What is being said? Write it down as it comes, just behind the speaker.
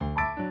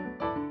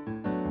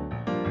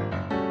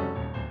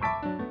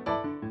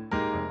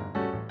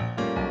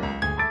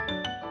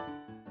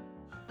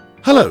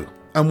Hello,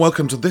 and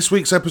welcome to this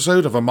week's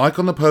episode of A Mic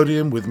on the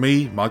Podium with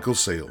me, Michael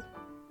Seal.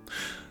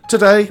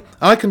 Today,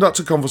 I conduct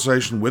a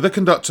conversation with a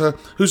conductor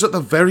who's at the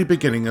very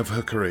beginning of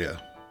her career.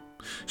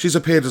 She's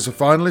appeared as a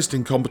finalist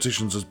in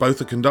competitions as both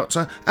a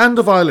conductor and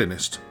a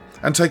violinist,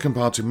 and taken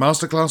part in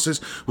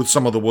masterclasses with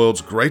some of the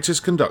world's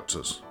greatest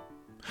conductors.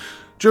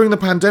 During the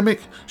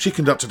pandemic, she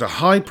conducted a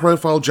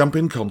high-profile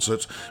jump-in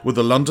concert with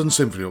the London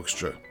Symphony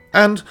Orchestra,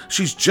 and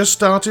she's just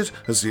started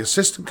as the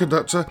assistant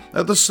conductor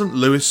at the St.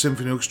 Louis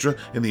Symphony Orchestra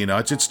in the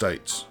United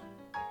States.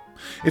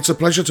 It's a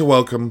pleasure to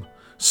welcome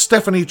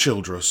Stephanie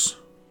Childress.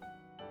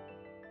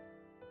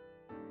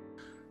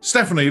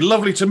 Stephanie,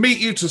 lovely to meet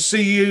you, to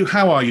see you.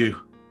 How are you?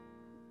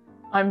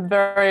 I'm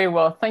very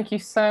well. Thank you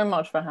so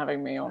much for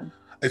having me on.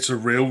 It's a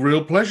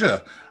real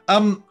pleasure.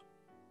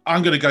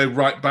 I'm going to go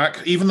right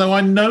back, even though I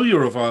know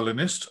you're a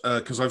violinist,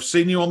 because I've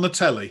seen you on the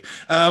telly,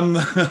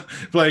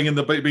 playing in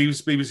the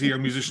BBC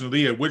Young Musician of the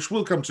Year, which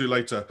we'll come to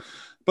later.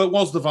 But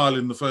was the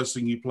violin the first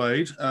thing you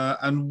played?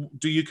 And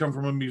do you come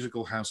from a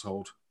musical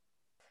household?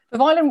 The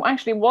violin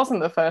actually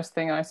wasn't the first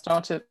thing I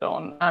started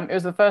on. It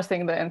was the first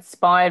thing that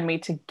inspired me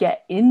to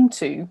get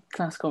into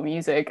classical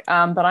music.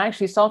 But I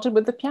actually started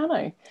with the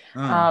piano,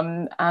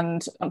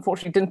 and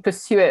unfortunately didn't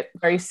pursue it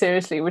very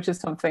seriously, which is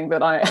something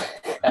that I,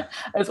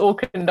 as all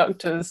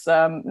conductors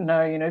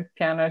know,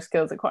 piano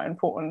skills are quite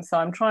important. So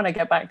I'm trying to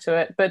get back to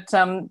it. But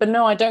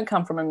no, I don't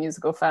come from a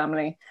musical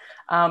family.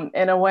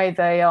 In a way,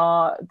 they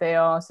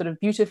are sort of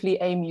beautifully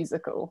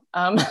amusical,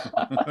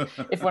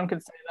 if one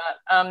could say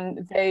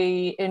that.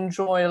 They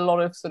enjoy a lot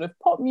of sort of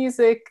pop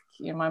music.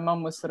 My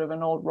mum was sort of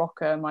an old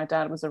rocker. My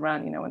dad was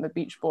around, when the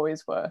Beach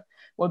Boys were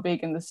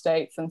big in the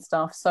States and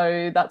stuff.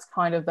 So that's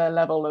kind of their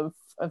level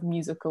of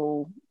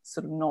musical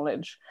sort of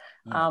knowledge.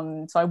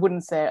 So I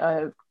wouldn't say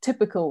a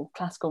typical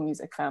classical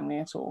music family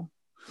at all.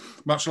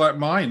 Much like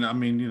mine. I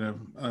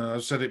mean,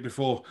 I've said it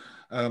before.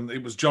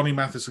 It was Johnny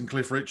Mathis and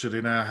Cliff Richard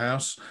in our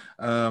house.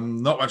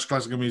 Not much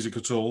classical music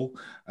at all.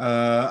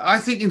 I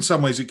think in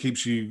some ways it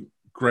keeps you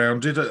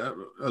grounded a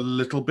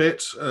little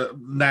bit.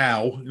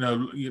 Now,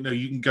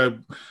 you can go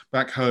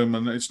back home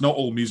and it's not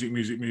all music.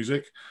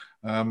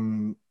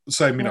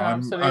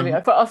 Absolutely.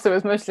 For us, it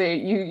was mostly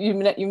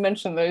you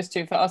mentioned those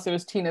two. For us, it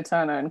was Tina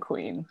Turner and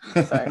Queen.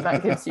 So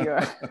that gives you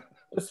a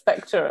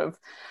spectre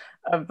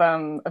of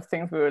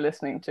things we were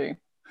listening to.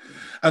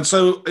 And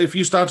so if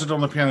you started on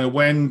the piano,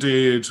 when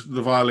did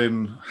the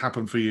violin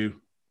happen for you?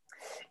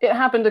 It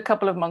happened a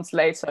couple of months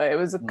later. It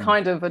was a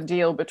kind of a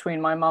deal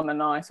between my mum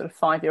and I, sort of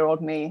 5-year-old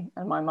me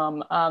and my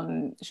mum.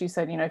 She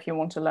said, if you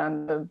want to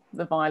learn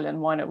the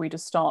violin, why don't we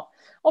just start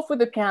off with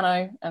the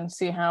piano and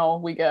see how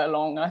we get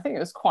along? And I think it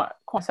was quite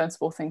a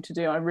sensible thing to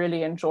do. I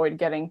really enjoyed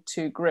getting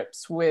to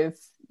grips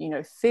with,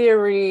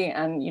 theory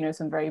and,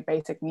 some very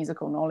basic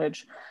musical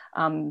knowledge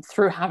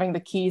through having the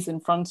keys in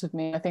front of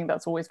me. I think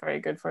that's always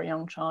very good for a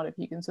young child if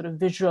you can sort of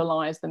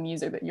visualize the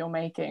music that you're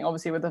making.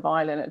 Obviously with the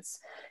violin, it's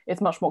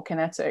much more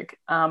kinetic.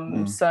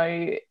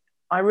 So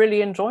I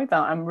really enjoyed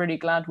that. I'm really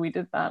glad we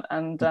did that,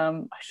 and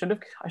I should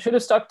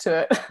have stuck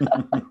to it.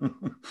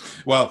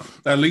 Well,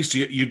 at least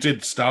you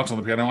did start on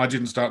the piano. I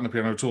didn't start on the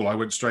piano at all. I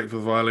went straight for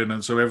the violin,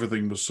 and so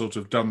everything was sort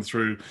of done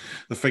through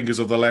the fingers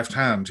of the left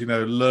hand.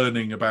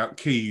 Learning about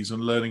keys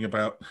and learning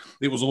about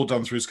it was all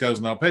done through scales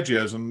and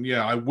arpeggios. And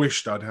yeah, I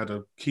wished I'd had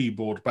a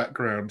keyboard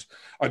background.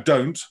 I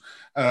don't.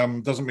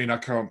 Doesn't mean I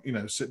can't,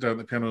 sit down at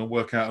the piano and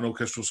work out an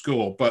orchestral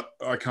score, but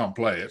I can't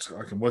play it.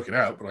 I can work it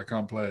out, but I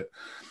can't play it.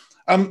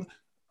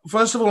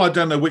 First of all, I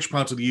don't know which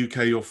part of the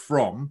UK you're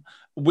from,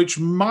 which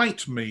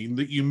might mean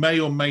that you may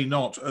or may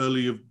not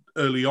early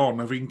on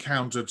have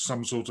encountered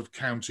some sort of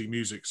county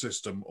music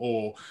system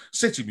or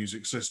city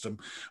music system.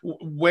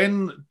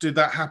 When did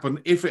that happen,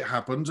 if it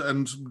happened,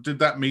 and did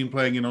that mean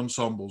playing in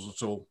ensembles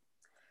at all?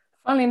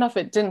 Funnily enough,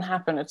 it didn't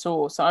happen at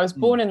all. So I was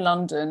born in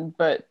London,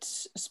 but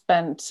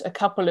spent a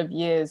couple of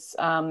years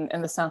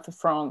in the south of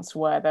France,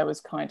 where there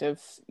was kind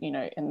of,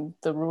 in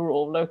the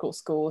rural local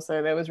school.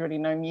 So there was really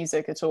no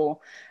music at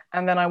all.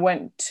 And then I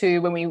went to,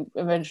 when we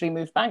eventually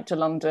moved back to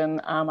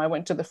London, I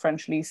went to the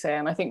French lycée.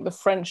 And I think the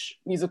French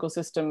musical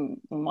system,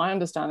 my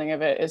understanding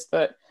of it is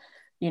that,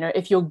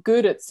 if you're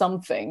good at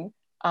something,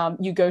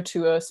 you go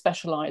to a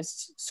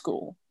specialized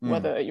school,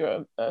 whether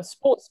you're a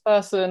sports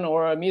person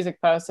or a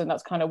music person,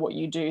 that's kind of what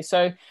you do.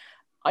 So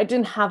I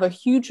didn't have a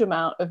huge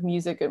amount of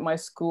music at my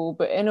school,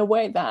 but in a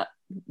way that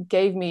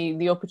gave me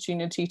the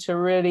opportunity to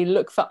really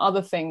look for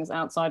other things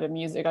outside of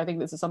music. I think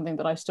this is something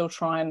that I still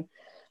try and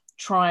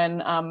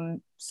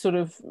sort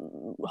of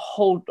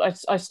hold.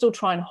 I still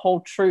try and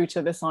hold true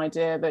to this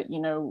idea that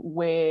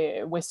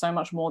we're so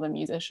much more than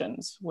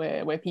musicians.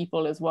 We're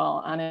people as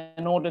well, and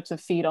in order to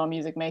feed our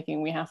music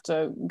making, we have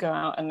to go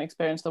out and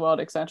experience the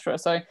world, etc.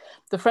 So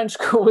the French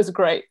school was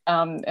great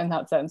in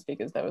that sense,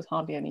 because there was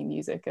hardly any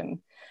music. And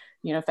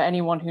for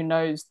anyone who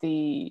knows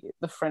the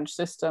French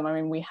system,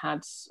 I mean,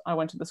 I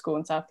went to the school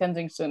in South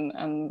Kensington,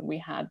 and we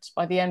had,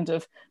 by the end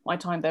of my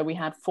time there, we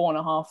had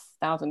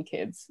 4,500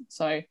 kids.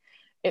 So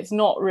it's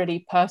not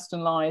really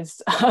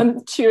personalized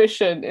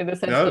tuition in the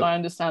sense that I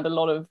understand a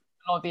lot of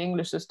how the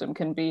English system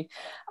can be.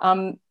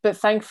 But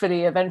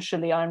thankfully,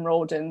 eventually I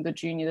enrolled in the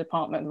junior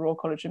department at the Royal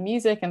College of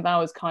Music. And that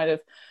was kind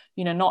of,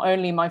 not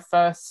only my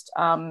first,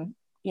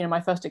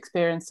 my first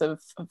experience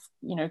of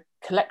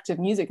collective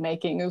music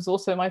making, it was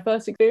also my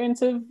first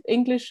experience of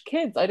English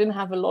kids. I didn't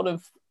have a lot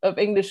of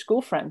English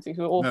school friends who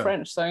were all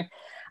French. So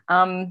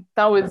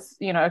that was,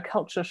 a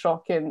culture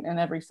shock in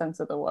every sense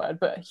of the word,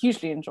 but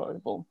hugely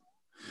enjoyable.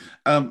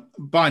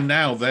 By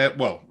now,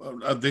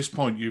 at this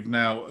point, you've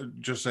now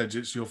just said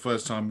it's your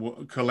first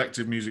time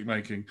collective music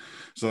making.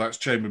 So that's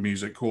chamber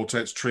music,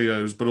 quartets,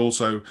 trios, but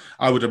also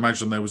I would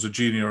imagine there was a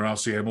junior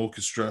RCM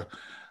orchestra.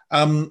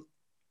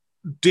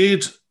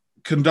 Did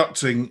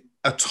conducting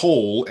at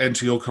all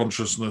enter your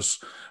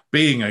consciousness,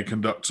 being a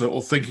conductor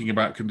or thinking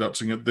about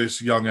conducting at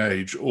this young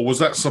age, or was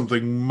that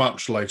something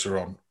much later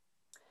on?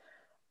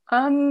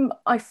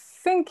 I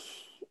think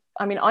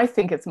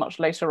it's much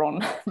later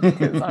on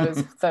because I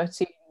was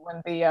 13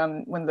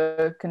 when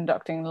the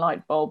conducting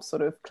light bulb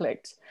sort of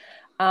clicked.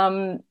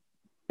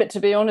 But to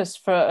be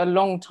honest, for a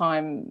long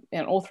time,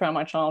 all throughout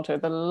my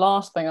childhood, the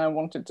last thing I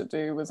wanted to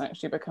do was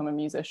actually become a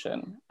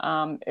musician.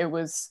 It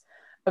was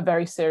a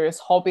very serious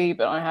hobby,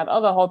 but I had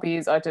other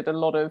hobbies. I did a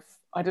lot of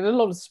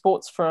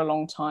sports for a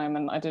long time,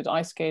 and I did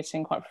ice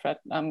skating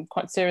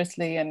quite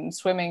seriously, and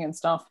swimming and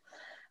stuff.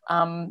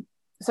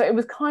 So it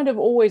was kind of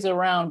always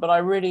around, but I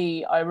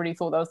really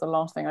thought that was the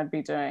last thing I'd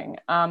be doing.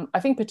 I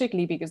think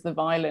particularly because the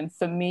violin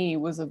for me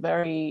was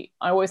I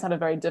always had a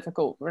very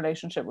difficult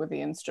relationship with the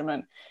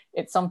instrument.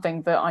 It's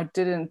something that I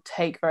didn't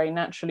take very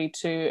naturally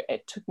to.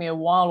 It took me a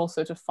while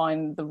also to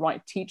find the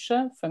right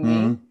teacher for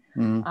me.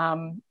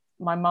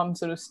 My mum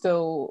sort of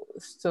still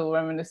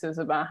reminisces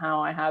about how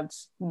I had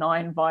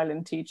 9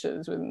 violin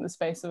teachers within the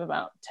space of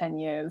about 10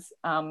 years.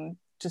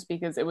 Just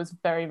because it was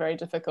very, very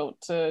difficult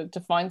to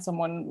find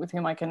someone with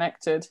whom I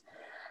connected.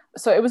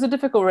 So it was a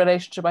difficult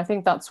relationship. I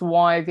think that's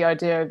why the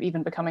idea of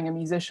even becoming a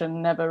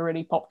musician never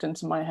really popped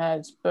into my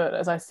head. But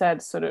as I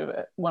said, sort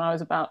of when I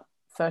was about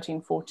 13,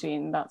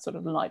 14, that sort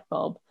of light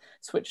bulb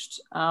switched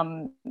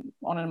on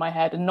in my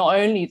head. And not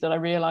only did I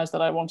realize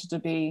that I wanted to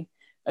be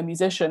a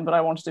musician, but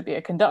I wanted to be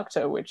a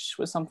conductor, which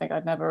was something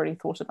I'd never really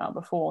thought about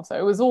before. So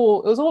it was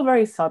all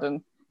very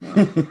sudden.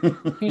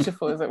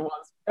 Beautiful as it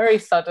was, very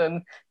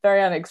sudden,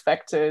 very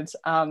unexpected,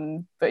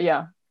 but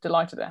yeah,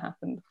 delighted it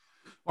happened.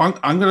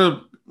 I'm going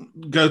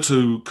to go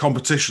to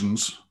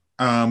competitions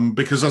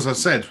because, as I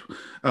said,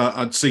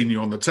 I'd seen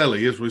you on the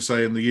telly, as we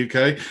say in the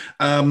UK,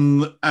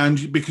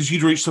 and because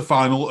you'd reached the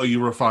final, or you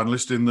were a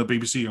finalist in the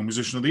BBC Young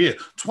Musician of the Year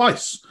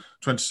twice,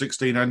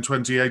 2016 and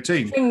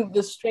 2018.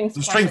 The string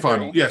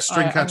final, yes,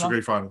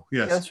 category final,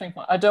 yes. Yeah, the string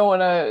final. I don't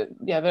want to.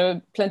 Yeah, there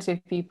are plenty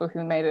of people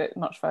who made it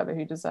much further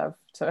who deserve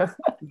to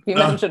be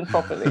mentioned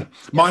properly.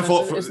 My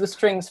fault. It's the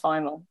strings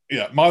final.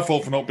 Yeah, my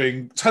fault for not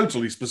being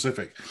totally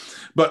specific.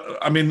 But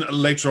I mean,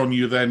 later on,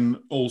 you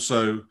then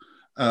also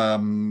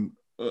came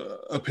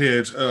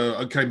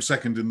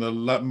second in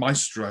the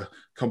Maestra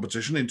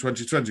competition in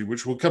 2020,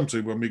 which we'll come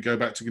to when we go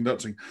back to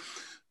conducting.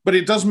 But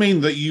it does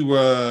mean that you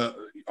were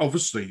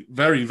obviously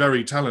very,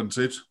 very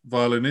talented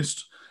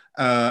violinist,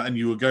 and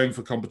you were going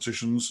for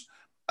competitions.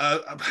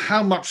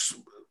 How much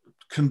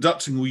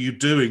conducting were you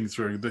doing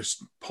through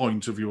this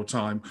point of your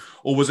time,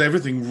 or was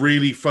everything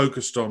really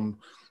focused on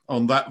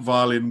that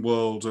violin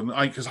world? And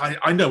because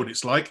I know what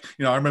it's like,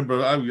 I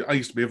remember I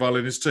used to be a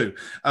violinist too.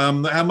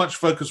 How much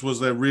focus was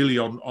there really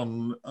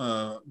on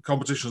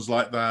competitions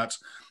like that,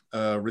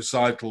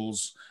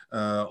 recitals,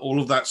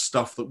 all of that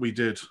stuff that we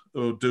did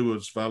or do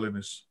as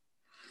violinists?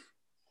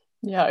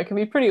 Yeah, it can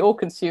be pretty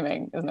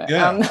all-consuming, isn't it?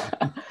 Yeah.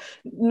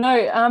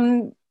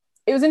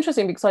 It was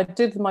interesting because I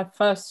did my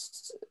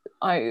first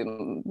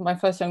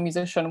young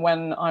musician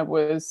when I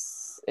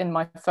was in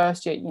my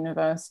first year at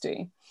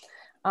university,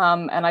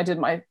 and I did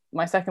my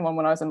second one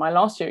when I was in my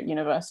last year at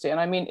university. And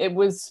I mean, it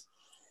was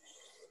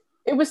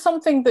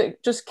something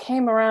that just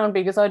came around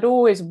because I'd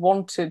always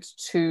wanted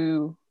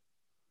to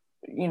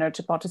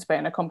participate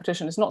in a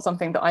competition. It's not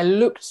something that I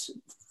looked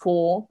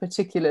for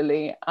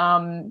particularly.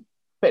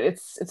 But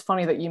it's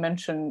funny that you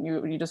mentioned,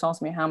 you just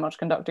asked me how much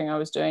conducting I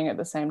was doing at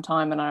the same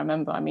time. And I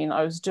remember, I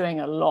was doing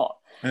a lot.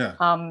 Yeah.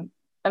 And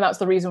that's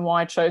the reason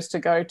why I chose to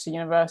go to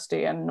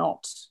university and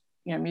not,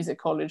 music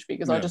college,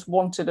 because I just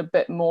wanted a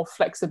bit more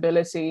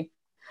flexibility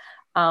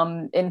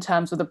in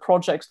terms of the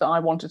projects that I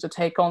wanted to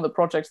take on, the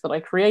projects that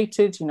I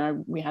created.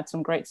 We had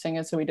some great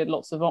singers, so we did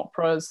lots of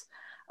operas,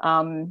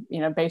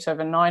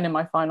 Beethoven 9 in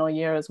my final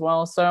year as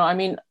well. So,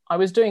 I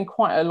was doing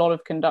quite a lot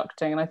of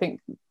conducting, and I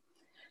think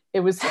it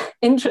was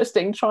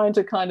interesting trying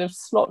to kind of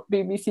slot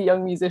BBC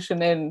Young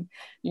Musician in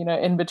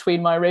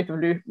between my Rape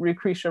of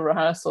Lucretia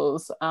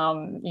rehearsals,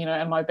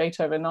 and my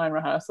Beethoven 9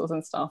 rehearsals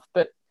and stuff.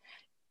 But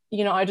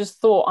I just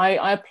thought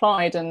I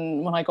applied,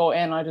 and when I got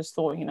in, I just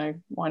thought,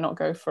 why not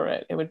go for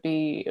it? It would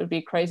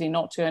be crazy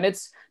not to. And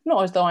it's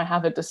not as though I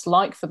have a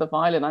dislike for the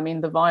violin. I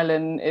mean, the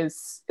violin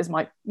is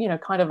my,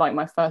 kind of like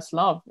my first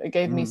love. It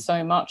gave me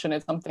so much, and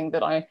it's something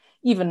that I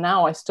even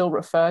now I still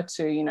refer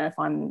to.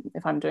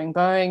 If I'm doing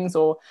bowings,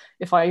 or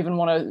if I even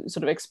want to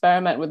sort of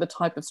experiment with the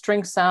type of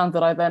string sound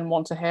that I then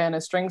want to hear in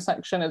a string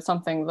section, it's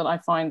something that I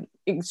find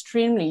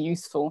extremely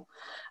useful.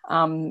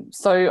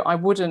 So I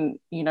would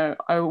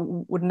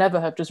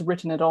never have just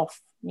written it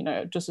off,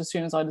 just as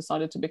soon as I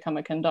decided to become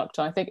a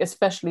conductor. I think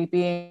especially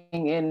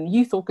being in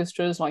youth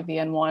orchestras like the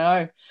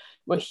NYO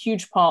were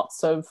huge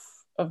parts of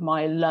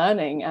my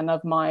learning and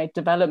of my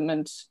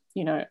development,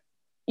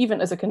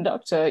 even as a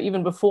conductor,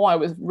 even before I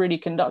was really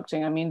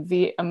conducting. I mean,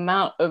 the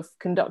amount of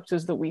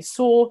conductors that we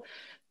saw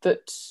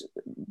that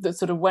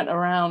sort of went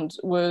around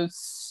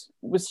was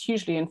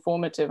hugely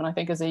informative. And I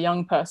think as a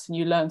young person,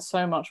 you learn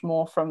so much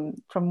more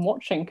from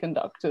watching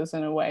conductors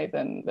in a way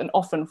than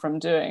often from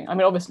doing. I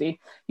mean, obviously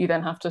you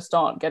then have to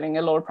start getting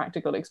a lot of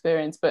practical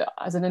experience, but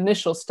as an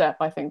initial step,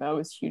 I think that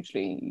was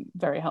hugely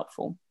very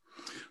helpful.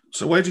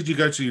 So where did you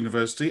go to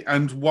university?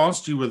 And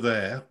whilst you were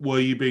there, were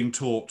you being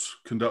taught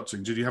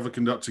conducting? Did you have a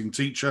conducting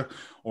teacher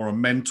or a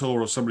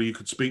mentor or somebody you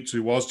could speak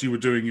to whilst you were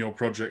doing your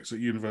projects at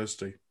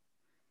university?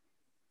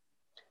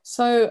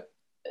 So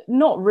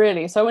not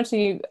really. So I went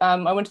to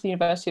the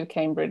University of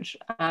Cambridge,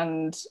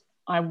 and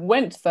I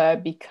went there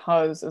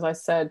because, as I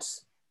said,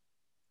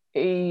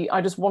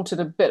 I just wanted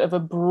a bit of a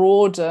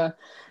broader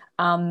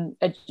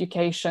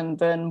education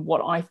than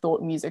what I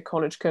thought music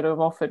college could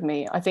have offered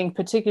me. I think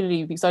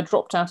particularly because I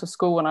dropped out of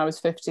school when I was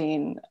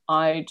 15,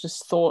 I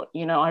just thought,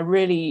 I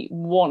really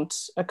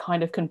want a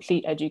kind of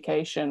complete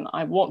education.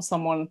 I want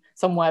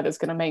somewhere that's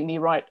going to make me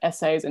write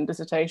essays and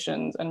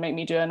dissertations and make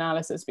me do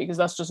analysis, because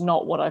that's just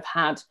not what I've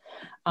had,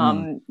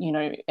 in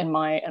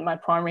my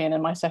primary and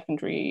in my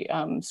secondary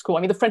school. I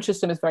mean, the French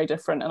system is very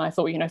different. And I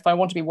thought, if I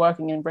want to be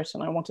working in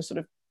Britain, I want to sort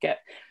of get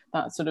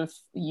that sort of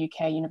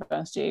UK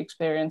university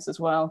experience as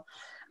well.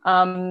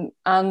 And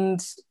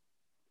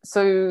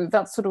so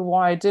that's sort of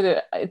why I did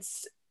it.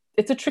 It's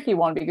a tricky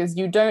one because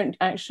you don't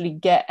actually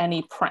get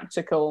any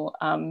practical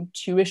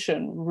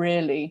tuition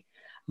really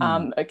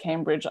at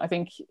Cambridge. I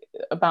think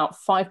about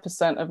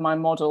 5% of my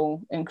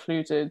module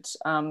included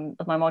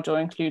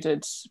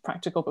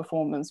practical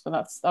performance, but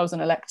that was an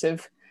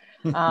elective.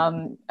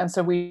 And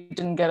so we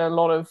didn't get a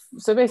lot of,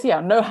 so basically,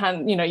 no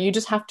hand, you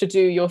just have to do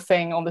your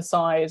thing on the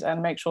side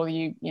and make sure that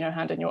you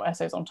hand in your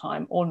essays on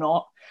time or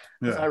not,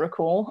 as I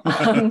recall,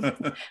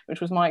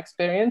 which was my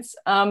experience.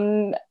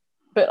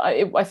 But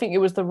I think it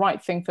was the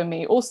right thing for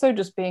me. Also,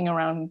 just being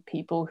around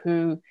people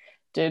who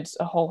did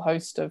a whole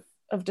host of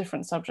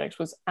different subjects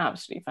was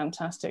absolutely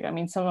fantastic. I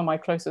mean, some of my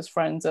closest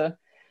friends are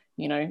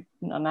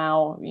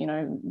now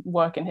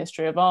work in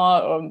history of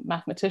art or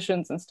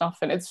mathematicians and stuff,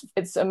 and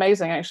it's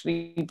amazing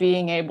actually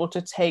being able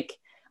to take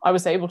I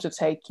was able to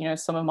take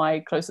some of my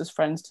closest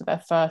friends to their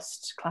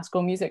first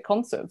classical music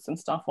concerts and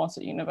stuff whilst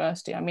at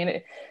university. I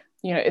mean,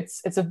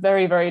 it's a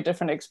very, very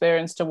different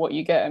experience to what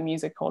you get at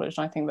music college,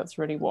 and I think that's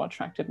really what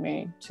attracted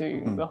me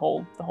to the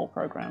whole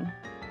program.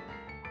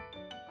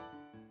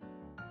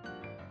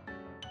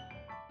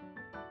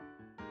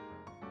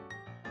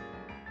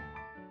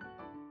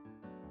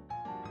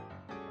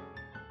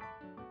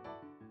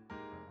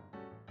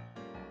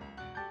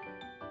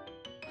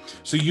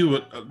 So you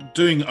were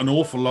doing an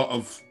awful lot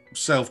of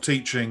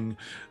self-teaching,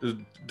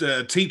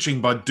 teaching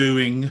by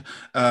doing,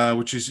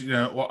 which is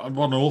what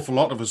an awful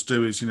lot of us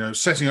do is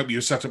set up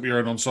your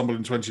own ensemble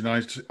in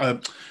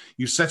 2019.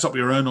 You set up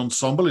your own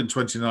ensemble in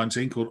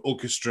 2019 called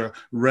Orchestra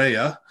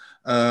Rhea.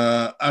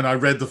 And I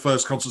read the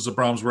first concerts of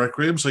Brahms'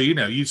 Requiem, so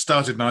you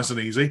started nice and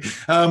easy.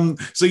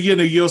 So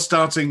you're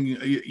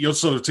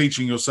sort of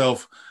teaching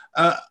yourself.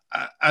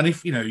 And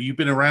if you've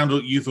been around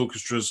youth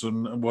orchestras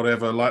and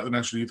whatever, like the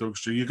National Youth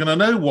Orchestra, you're going to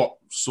know what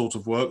sort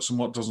of works and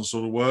what doesn't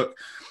sort of work,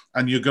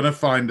 and you're going to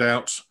find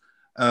out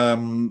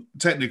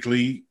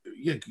technically.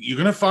 You're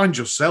going to find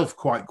yourself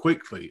quite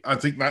quickly. I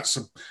think that's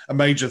a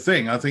major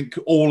thing. I think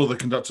all of the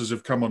conductors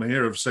who've come on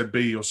here have said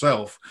be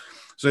yourself.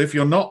 So if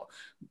you're not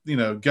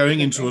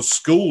going into a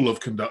school of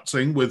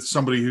conducting with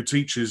somebody who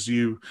teaches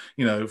you,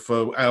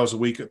 for hours a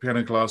week at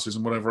piano classes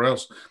and whatever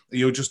else,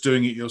 you're just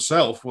doing it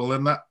yourself. Well,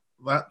 then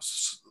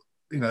that's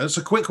it's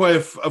a quick way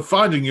of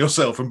finding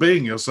yourself and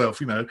being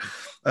yourself.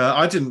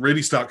 I didn't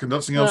really start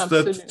conducting I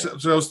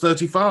was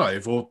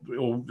 35 or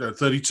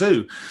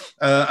 32,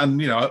 and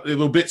there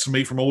were bits of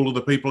me from all of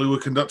the people who were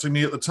conducting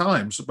me at the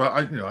time. So, but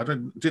I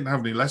didn't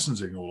have any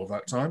lessons in all of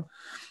that time.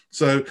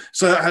 So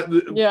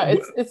yeah,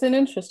 it's an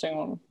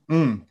interesting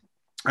one.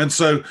 And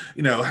so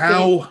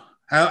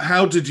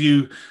how did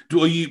you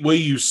were you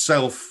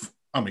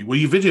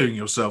videoing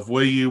yourself?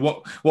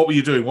 What were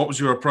you doing? What was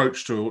your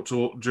approach to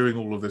during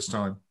all of this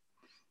time?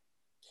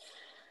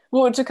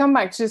 Well, to come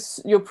back to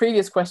your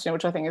previous question,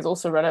 which I think is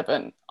also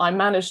relevant, I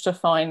managed to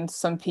find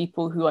some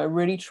people who I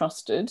really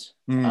trusted,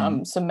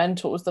 some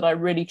mentors that I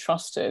really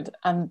trusted.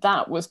 And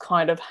that was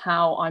kind of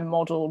how I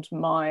modeled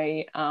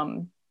my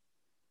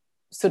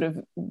sort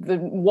of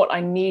what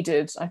I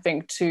needed, I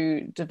think,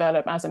 to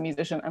develop as a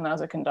musician and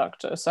as a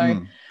conductor.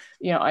 So,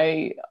 you know,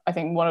 I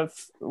think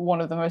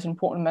one of the most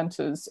important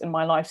mentors in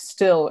my life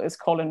still is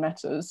Colin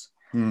Metters.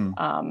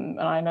 And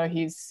I know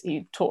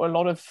he taught a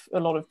lot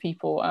of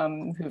people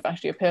who've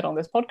actually appeared on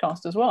this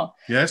podcast as well.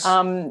 Yes.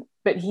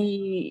 But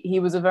he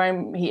is a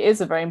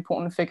very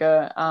important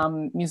figure,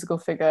 musical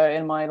figure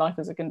in my life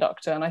as a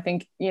conductor. And I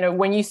think, you know,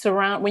 when you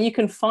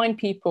can find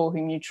people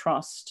whom you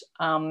trust,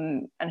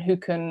 and who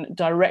can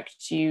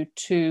direct you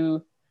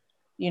to,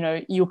 you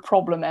know, your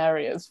problem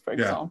areas, for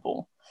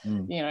example,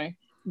 you know,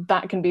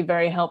 that can be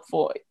very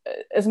helpful.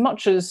 As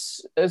much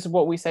as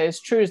what we say is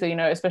true, is that, you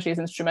know, especially as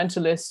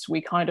instrumentalists, we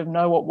kind of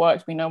know what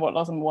works, we know what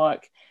doesn't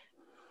work.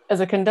 As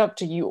a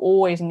conductor, you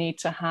always need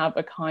to have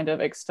a kind of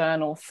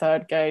external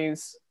third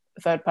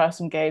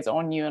person gaze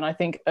on you. And I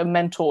think a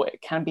mentor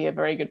can be a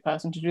very good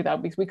person to do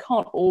that, because we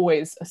can't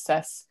always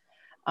assess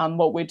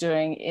what we're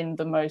doing in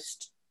the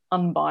most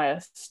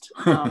unbiased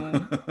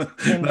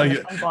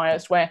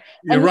unbiased way.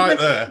 You're right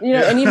there. You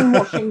know, and even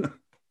watching.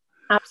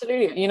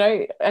 Absolutely, you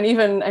know, and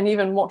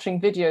even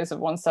watching videos of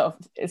oneself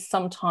is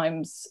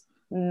sometimes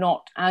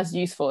not as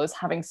useful as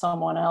having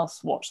someone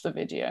else watch the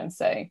video and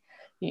say,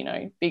 you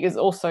know, because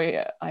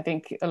also I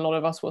think a lot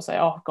of us will say,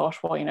 oh gosh,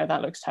 well, you know,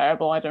 that looks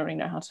terrible, I don't really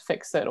know how to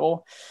fix it,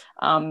 or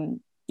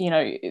you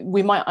know,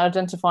 we might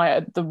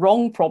identify the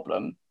wrong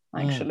problem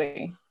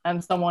actually,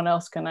 and someone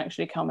else can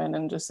actually come in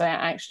and just say,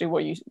 actually,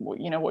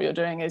 what you're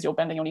doing is you're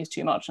bending your knees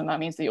too much, and that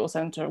means that your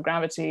center of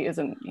gravity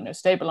isn't, you know,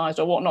 stabilized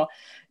or whatnot.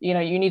 You know,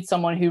 you need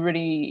someone who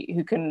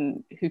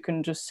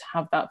can just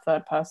have that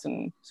third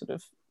person sort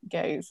of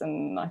gaze,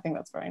 and I think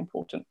that's very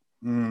important.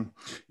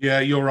 Yeah,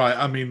 you're right.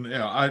 I mean,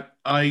 yeah,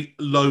 I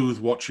loathe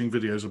watching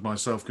videos of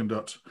myself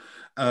conduct.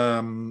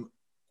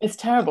 It's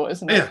terrible,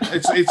 isn't it? Yeah,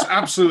 it's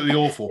absolutely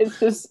awful.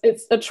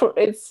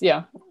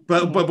 Yeah.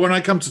 But when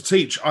I come to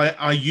teach,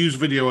 I use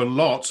video a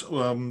lot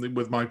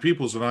with my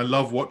pupils, and I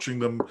love watching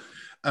them.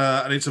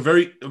 And it's a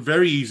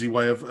very easy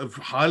way of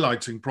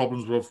highlighting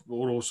problems,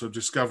 or also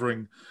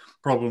discovering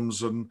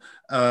problems. And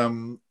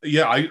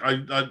yeah,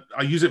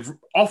 I use it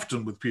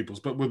often with pupils,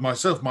 but with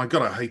myself, my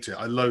God, I hate it.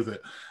 I loathe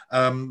it.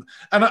 And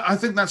I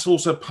think that's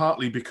also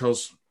partly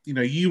because, you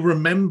know, you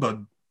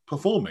remember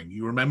performing,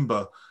 you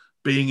remember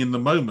being in the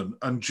moment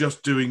and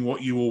just doing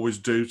what you always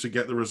do to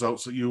get the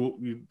results that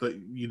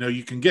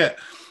you can get.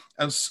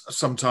 And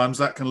sometimes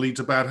that can lead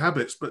to bad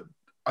habits, but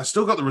I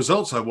still got the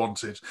results I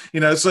wanted, you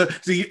know. So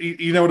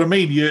you know what I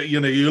mean?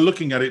 You're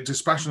looking at it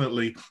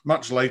dispassionately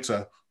much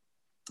later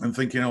and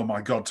thinking, oh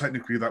my God,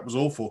 technically that was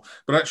awful.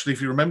 But actually,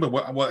 if you remember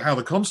how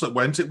the concert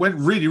went, it went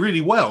really,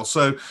 really well.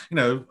 So, you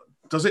know,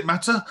 does it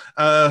matter?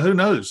 Who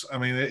knows? I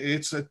mean,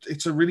 it's a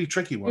really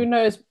tricky one. Who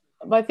knows?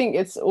 But I think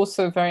it's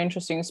also very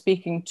interesting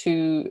speaking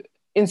to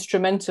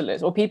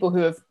instrumentalists or people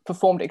who have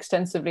performed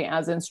extensively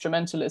as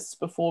instrumentalists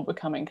before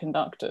becoming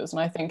conductors. And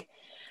I think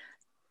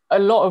a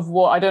lot of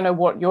I don't know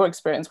what your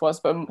experience was,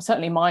 but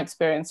certainly my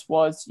experience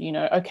was, you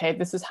know, okay,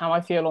 this is how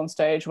I feel on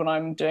stage when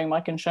I'm doing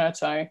my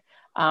concerto.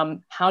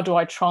 How do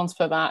I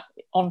transfer that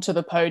onto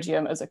the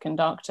podium as a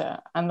conductor?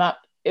 And that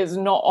is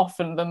not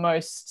often the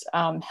most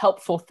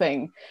helpful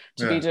thing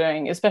to be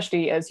doing,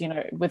 especially as, you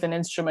know, with an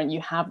instrument, you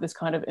have this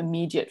kind of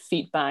immediate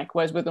feedback,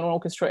 whereas with an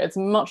orchestra, it's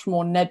much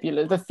more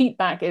nebulous. The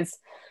feedback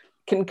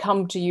can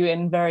come to you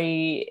in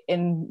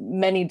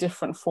many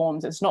different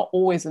forms. It's not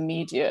always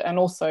immediate. And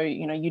also,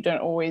 you know, you don't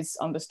always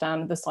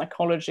understand the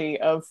psychology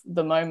of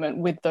the moment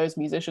with those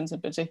musicians in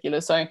particular.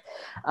 So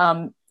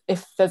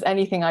if there's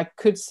anything I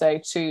could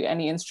say to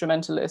any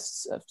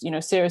instrumentalists, you know,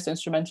 serious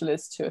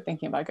instrumentalists who are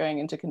thinking about going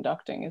into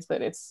conducting, is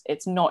that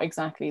it's not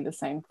exactly the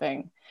same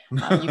thing.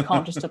 You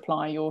can't just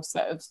apply your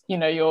set of, you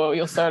know,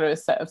 your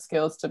soloist set of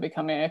skills to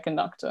becoming a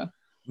conductor.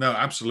 No,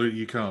 absolutely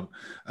you can't.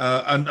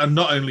 And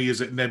not only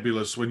is it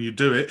nebulous when you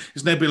do it,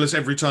 it's nebulous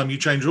every time you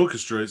change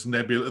orchestra. It's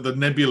the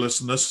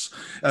nebulousness,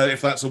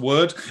 if that's a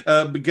word,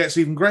 gets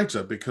even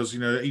greater, because,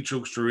 you know, each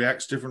orchestra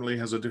reacts differently,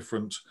 has a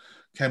different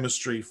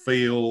chemistry,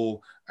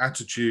 feel,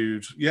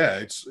 attitude. Yeah,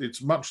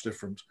 it's much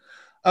different.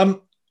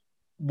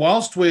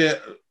 Whilst we're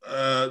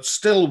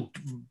still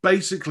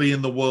basically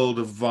in the world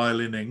of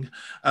violining,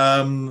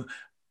 I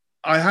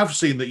have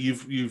seen that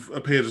you've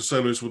appeared as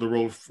soloist with the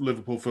Royal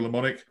Liverpool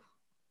Philharmonic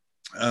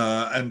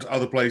and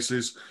other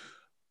places.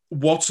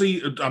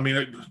 I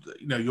mean,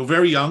 you know, you're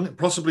very young,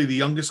 possibly the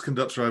youngest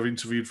conductor I've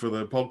interviewed for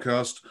the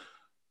podcast.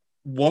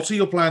 What are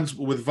your plans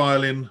with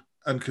violin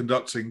and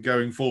conducting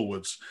going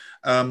forwards?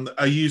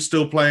 Are you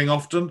still playing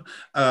often?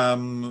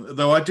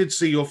 Though I did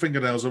see your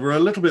fingernails were a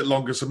little bit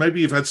longer, so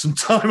maybe you've had some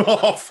time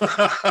off.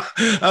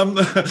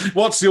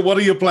 What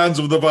are your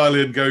plans with the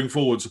violin going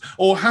forwards?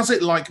 Or has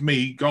it, like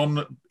me,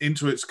 gone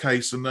into its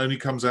case and only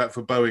comes out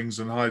for bowings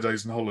and high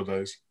days and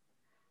holidays?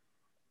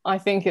 I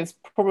think it's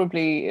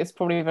probably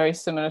very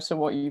similar to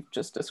what you've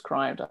just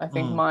described. I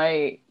think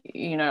I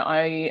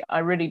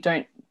really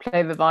don't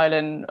play the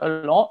violin a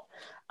lot.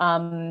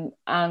 And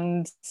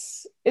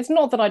it's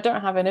not that I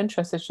don't have an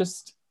interest, it's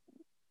just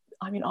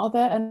I mean, are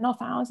there enough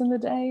hours in the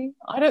day?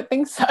 I don't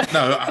think so.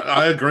 No,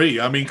 I agree.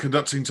 I mean,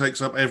 conducting takes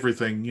up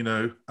everything, you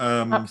know.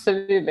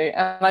 Absolutely,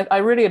 and I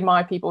really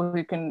admire people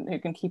who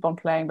can keep on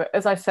playing. But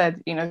as I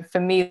said, you know,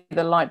 for me,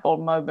 the light bulb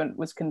moment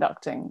was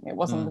conducting. It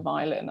wasn't the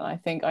violin, and I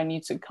think I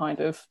need to kind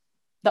of.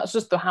 That's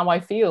just how I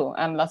feel,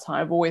 and that's how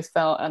I've always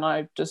felt, and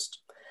I just,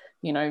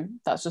 you know,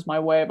 that's just my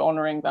way of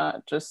honoring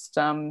that. Just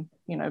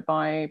you know,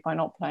 by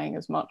not playing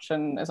as much,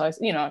 and as I,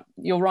 you know,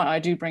 you're right, I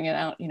do bring it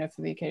out, you know,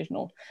 for the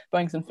occasional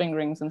bowings and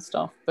fingerings and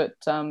stuff, but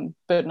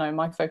no,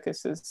 my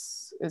focus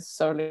is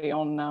solely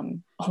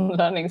on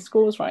learning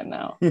scores right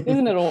now.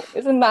 Isn't it all?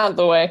 Isn't that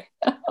the way?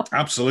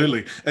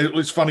 Absolutely.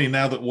 It's funny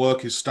now that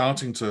work is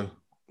starting to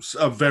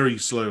very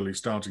slowly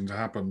starting to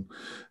happen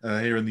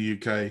here in the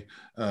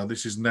UK.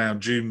 This is now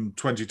June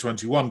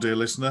 2021, dear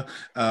listener.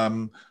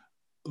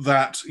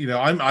 That, you know,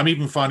 I'm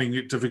even finding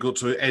it difficult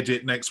to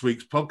edit next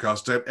week's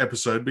podcast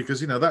episode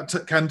because, you know,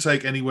 that can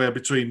take anywhere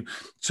between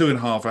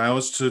 2.5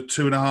 hours to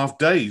 2.5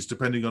 days,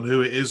 depending on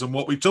who it is and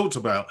what we talked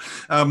about.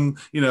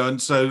 You know,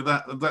 and so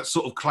that's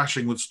sort of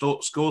clashing with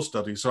score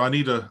study. So I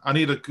need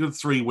a good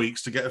 3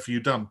 weeks to get a few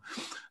done.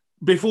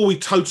 Before we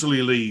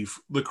totally leave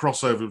the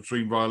crossover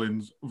between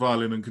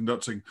violin and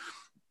conducting,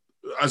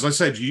 as I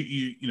said,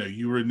 you know,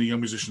 you were in the Young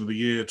Musician of the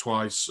Year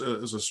twice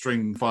as a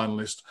string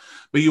finalist,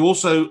 but you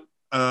also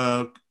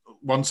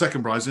won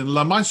second prize in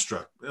La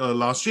Maestra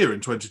last year in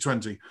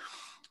 2020.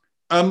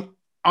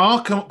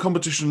 Are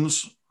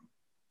competitions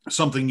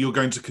something you're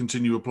going to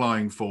continue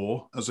applying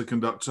for as a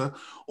conductor,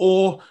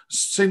 or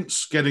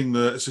since getting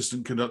the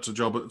assistant conductor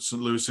job at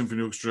St. Louis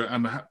Symphony Orchestra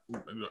and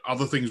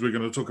other things we're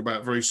going to talk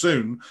about very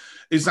soon,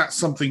 is that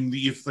something that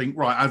you think,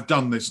 right, I've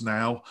done this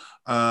now,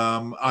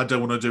 I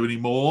don't want to do any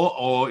more?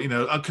 Or, you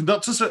know,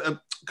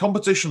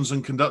 competitions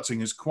and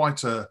conducting is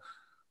quite a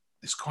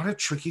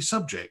tricky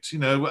subject, you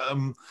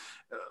know.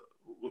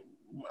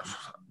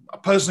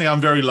 Personally, I'm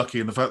very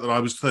lucky in the fact that I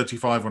was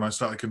 35 when I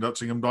started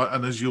conducting,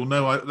 and as you'll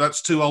know,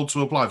 that's too old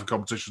to apply for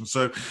competitions.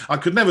 So I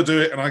could never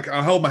do it, and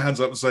I hold my hands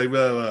up and say,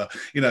 well,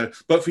 you know.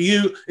 But for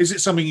you, is it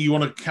something you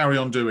want to carry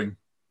on doing?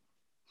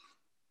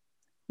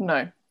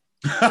 No.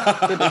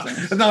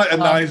 It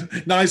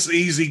isn't. Nice,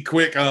 easy,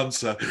 quick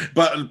answer.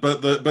 But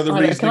the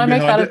reasoning. Can I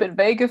make that a bit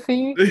vaguer for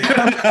you?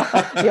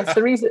 Yes,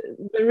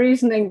 the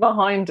reasoning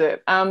behind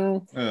it.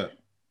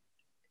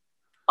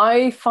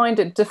 I find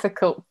it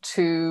difficult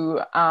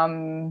to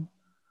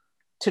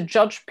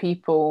judge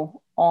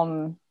people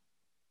on,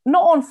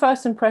 not on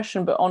first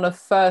impression, but on a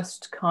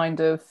first kind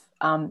of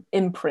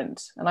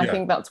imprint. And I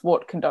think that's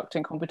what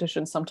conducting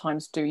competitions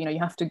sometimes do. You know, you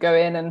have to go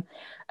in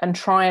and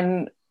try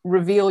and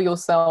reveal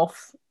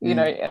yourself, you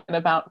know, in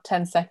about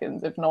 10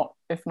 seconds, if not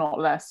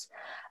less.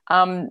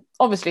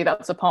 Obviously,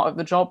 that's a part of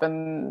the job,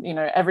 and you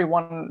know,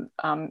 everyone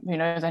who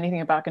knows anything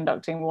about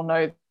conducting will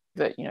know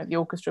that, you know, the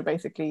orchestra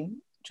basically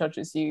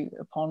judges you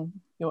upon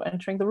your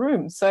entering the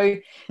room. So,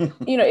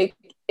 you know,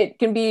 it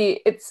can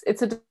be, it's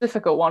a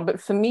difficult one.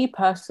 But for me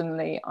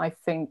personally, I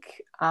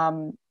think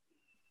I'm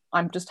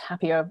just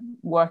happier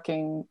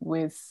working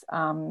with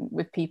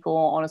people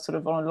on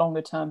a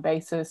longer term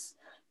basis,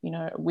 you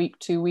know, a week,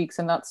 2 weeks,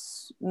 and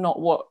that's not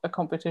what a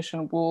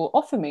competition will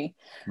offer me.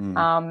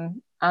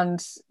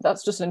 And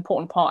that's just an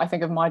important part, I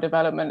think, of my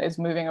development, is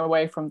moving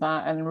away from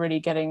that and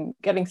really getting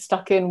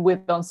stuck in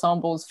with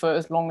ensembles for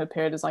as long a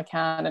period as I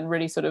can, and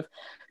really sort of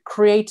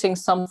creating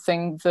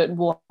something that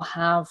will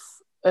have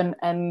an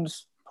end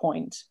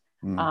point,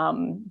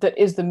 that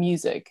is the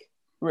music,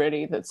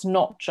 really, that's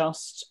not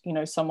just, you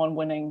know, someone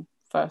winning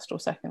first or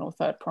second or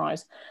third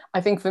prize.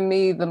 I think for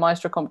me, the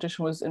Maestro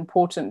competition was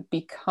important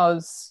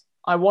because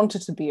I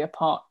wanted to be a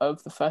part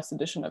of the first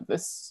edition of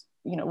this,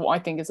 you know, what I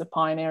think is a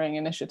pioneering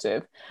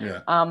initiative.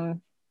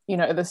 You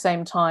know, at the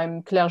same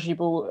time, Claire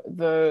Gibault,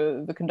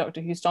 the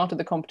conductor who started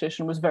the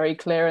competition, was very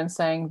clear in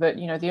saying that,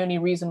 you know, the only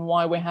reason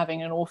why we're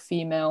having an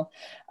all-female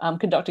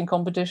conducting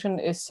competition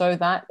is so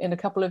that in a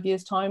couple of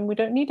years' time we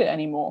don't need it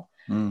anymore.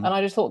 And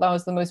I just thought that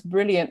was the most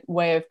brilliant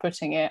way of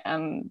putting it,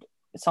 and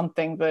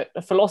something that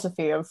a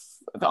philosophy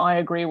that I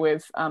agree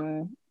with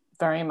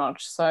very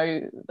much.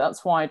 So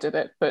that's why I did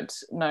it. But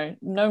no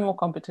more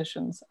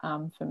competitions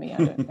for me, I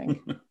don't think.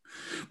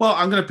 Well,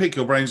 I'm going to pick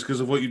your brains because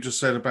of what you just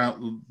said about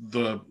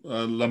the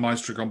La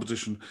Maestra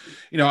competition.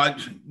 You know,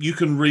 you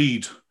can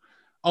read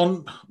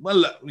on,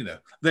 well, you know,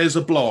 there's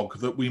a blog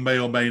that we may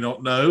or may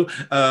not know,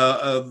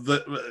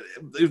 that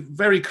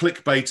very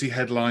clickbaity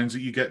headlines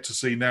that you get to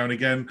see now and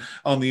again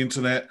on the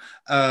internet,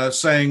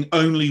 saying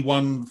only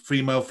one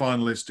female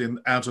finalist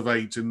out of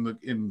 8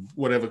 in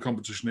whatever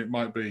competition it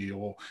might be,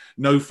 or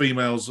no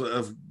females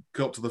have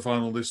got to the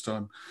final this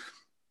time.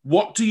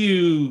 What do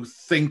you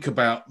think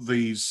about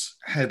these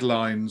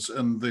headlines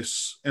and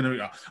this? You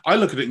know, I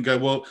look at it and go,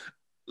 well,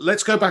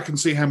 let's go back and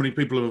see how many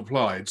people have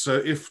applied. So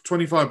if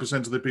 25%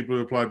 of the people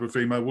who applied were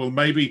female, well,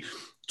 maybe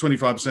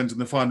 25% in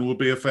the final would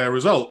be a fair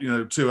result, you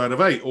know, 2 out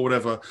of 8 or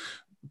whatever.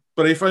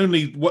 But if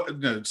only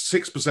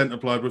 6%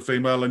 applied were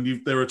female,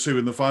 and there are 2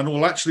 in the final,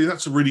 well, actually,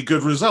 that's a really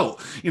good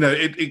result.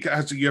 It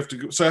has to, you have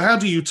to. So, how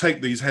do you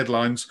take these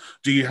headlines?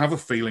 Do you have a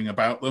feeling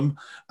about them?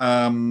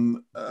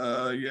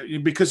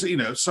 Because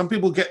some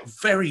people get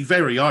very,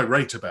 very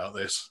irate about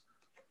this.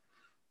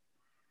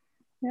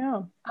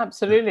 Yeah,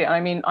 absolutely.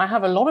 I mean, I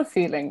have a lot of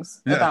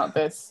feelings about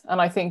this,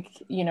 and I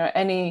think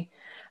any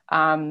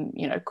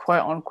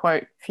quote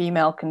unquote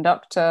female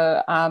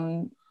conductor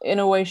in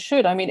a way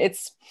should. I mean,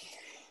 it's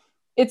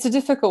a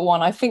difficult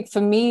one. I think for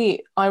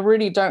me, I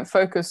really don't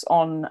focus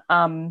on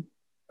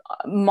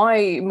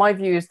my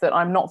view is that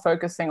I'm not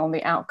focusing on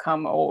the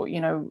outcome, or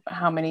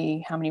how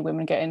many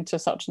women get into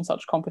such and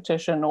such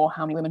competition, or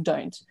how many women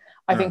don't.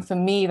 I think for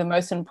me, the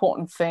most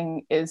important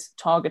thing is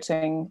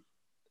targeting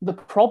the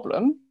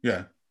problem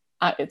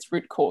at its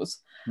root cause.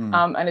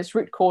 And its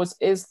root cause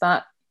is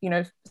that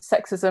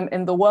sexism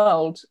in the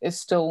world is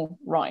still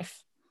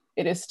rife.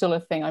 It is still a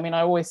thing. I mean,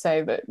 I always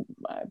say that,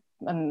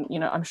 and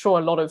I'm sure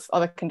a lot of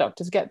other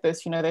conductors get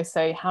this. They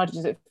say, how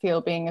does it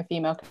feel being a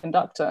female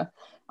conductor?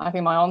 I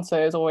think my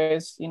answer is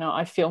always,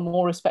 I feel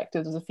more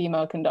respected as a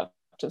female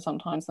conductor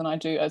sometimes than I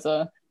do as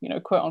a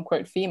quote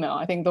unquote female.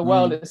 I think the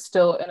world is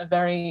still in a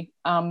very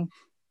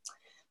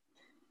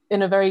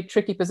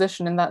tricky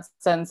position in that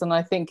sense. And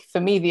I think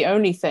for me, the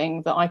only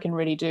thing that I can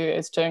really do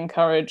is to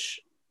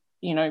encourage,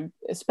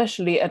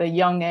 especially at a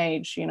young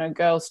age,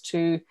 girls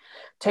to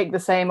take the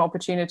same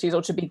opportunities,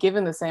 or to be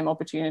given the same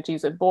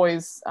opportunities as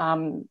boys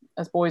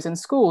in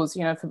schools,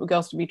 for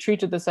girls to be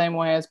treated the same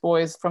way as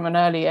boys from an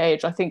early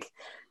age. I think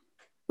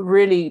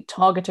really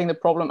targeting the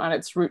problem at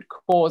its root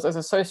cause as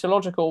a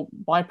sociological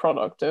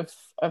byproduct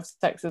of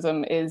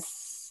sexism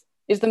is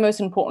the most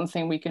important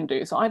thing we can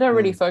do. So I don't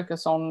really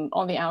focus on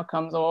the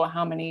outcomes, or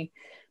how many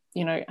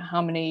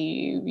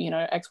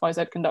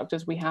XYZ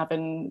conductors we have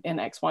in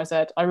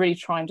XYZ. I really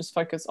try and just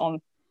focus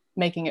on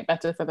making it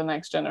better for the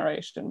next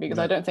generation, because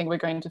I don't think we're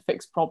going to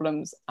fix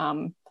problems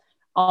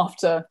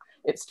after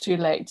it's too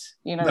late.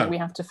 We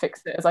have to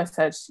fix it, as I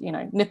said,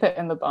 nip it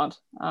in the bud.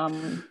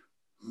 And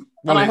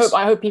I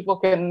hope people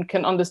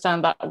can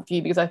understand that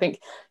view, because I think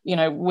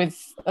with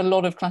a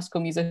lot of classical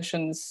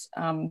musicians,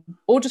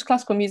 or just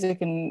classical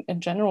music in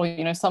general,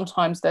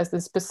 sometimes there's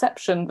this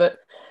perception that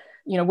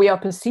we are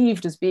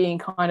perceived as being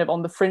kind of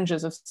on the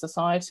fringes of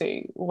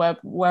society,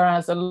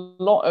 whereas a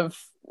lot of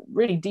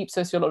really deep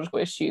sociological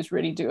issues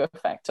really do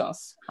affect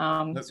us.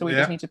 So we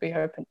just need to be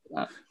open to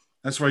that.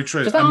 That's very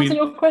true. Does that answer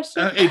your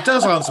question? It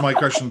does answer my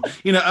question.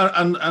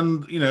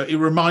 And it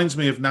reminds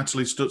me of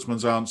Natalie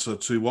Stutzman's answer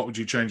to what would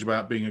you change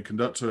about being a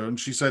conductor? And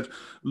she said,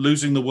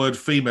 losing the word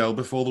female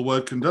before the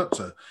word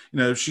conductor.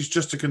 She's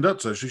just a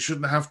conductor. She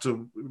shouldn't have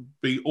to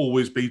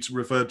always be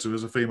referred to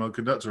as a female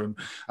conductor. And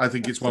I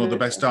think it's one of the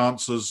best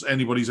answers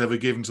anybody's ever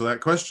given to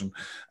that question.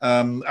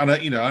 And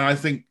I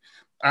think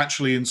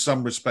actually, in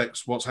some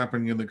respects, what's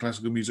happening in the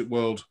classical music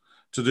world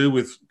to do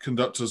with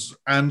conductors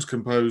and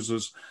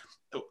composers,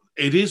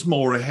 it is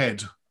more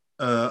ahead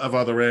of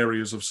other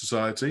areas of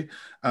society.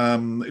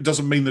 It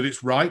doesn't mean that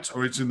it's right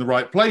or it's in the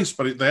right place,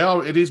 but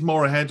it is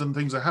more ahead and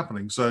things are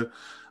happening. So,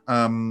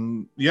 I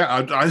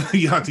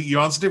think you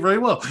answered it very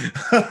well.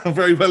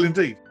 Very well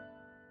indeed.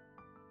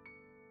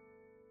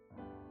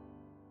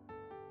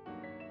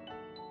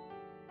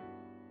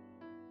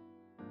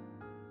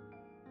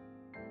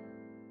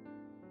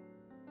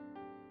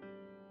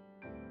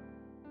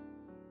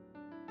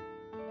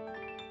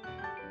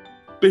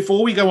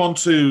 Before we go on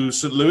to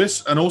St.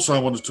 Louis, and also I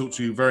want to talk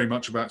to you very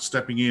much about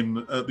stepping in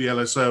at the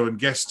LSO and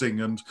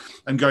guesting and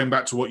going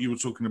back to what you were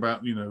talking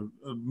about,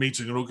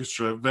 meeting an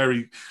orchestra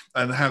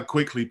and how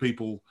quickly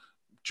people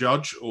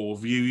judge or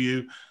view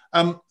you.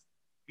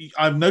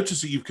 I've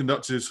noticed that you've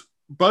conducted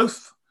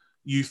both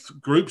youth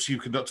groups.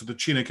 You've conducted the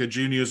Chineke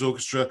Juniors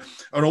Orchestra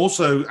and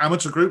also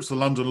amateur groups, the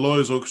London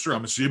Lawyers Orchestra.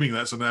 I'm assuming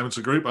that's an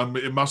amateur group.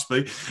 It must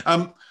be.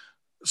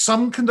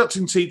 Some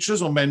conducting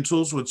teachers or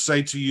mentors would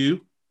say to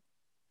you,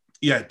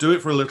 do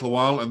it for a little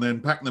while and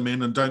then pack them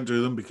in and don't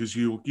do them, because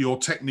your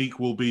technique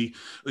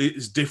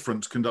is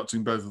different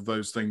conducting both of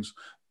those things.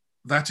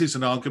 That is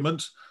an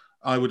argument.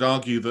 I would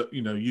argue that,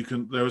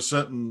 there are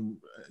certain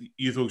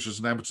youth orchestras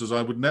and amateurs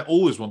I would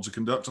always want to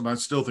conduct, and I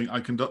still think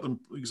I conduct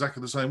them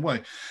exactly the same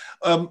way.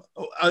 Are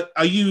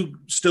you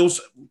still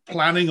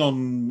planning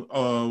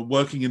on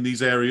working in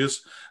these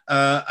areas?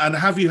 And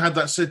have you had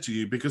that said to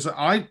you? Because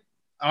I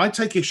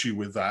take issue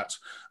with that.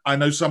 I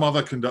know some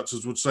other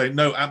conductors would say,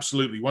 no,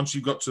 absolutely. Once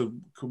you've got to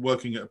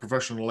working at a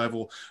professional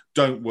level,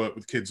 don't work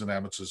with kids and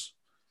amateurs.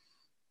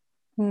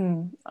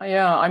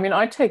 Yeah, I mean,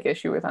 I take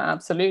issue with that,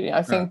 absolutely.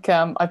 I think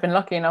I've been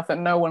lucky enough that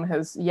no one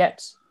has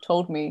yet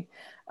told me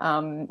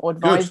or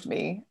advised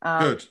me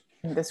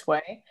in this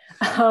way.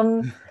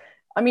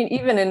 I mean,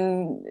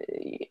 even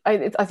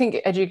I think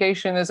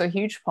education is a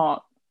huge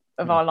part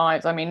of our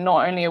lives. I mean,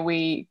 not only are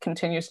we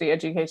continuously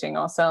educating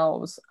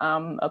ourselves,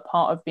 a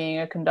part of being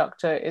a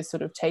conductor is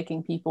sort of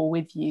taking people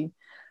with you.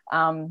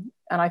 And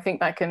I think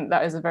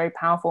that is a very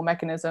powerful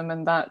mechanism,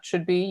 and that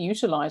should be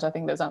utilized. I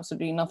think there's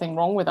absolutely nothing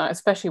wrong with that,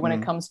 especially when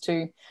it comes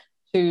to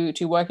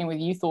to working with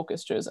youth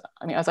orchestras,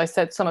 I mean, as I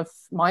said, some of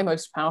my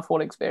most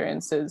powerful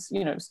experiences,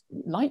 you know,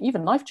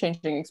 even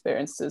life-changing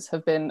experiences,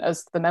 have been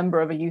as the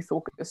member of a youth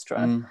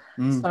orchestra.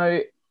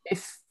 So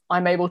if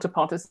I'm able to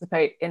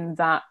participate in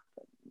that,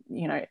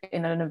 you know,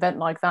 in an event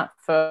like that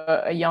for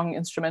a young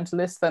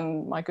instrumentalist,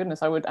 then my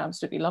goodness, I would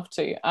absolutely love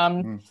to.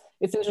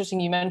 It's interesting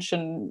you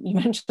mentioned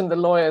the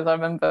lawyers. I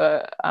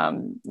remember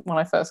when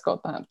I first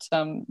got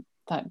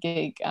that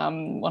gig,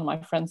 one of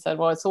my friends said,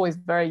 well, it's always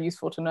very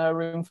useful to know a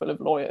room full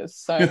of lawyers.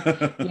 So,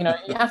 you know,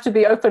 you have to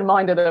be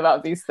open-minded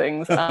about these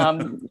things.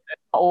 Not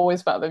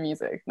always about the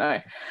music,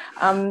 no.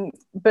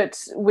 But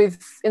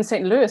in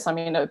St. Louis, I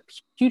mean, a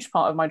huge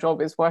part of my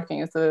job is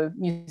working as the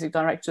music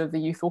director of the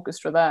youth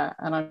orchestra there.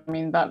 And I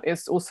mean, that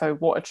is also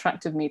what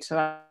attracted me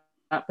to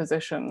that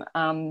position.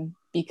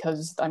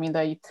 Because I mean,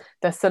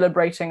 they're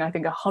celebrating, I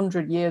think,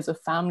 100 years of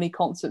family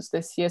concerts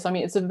this year. So I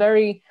mean, it's a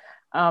very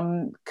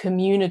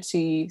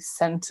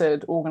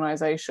community-centered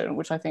organization,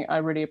 which I think I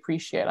really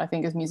appreciate. I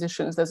think as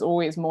musicians, there's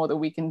always more that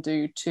we can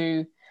do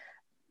to,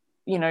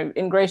 you know,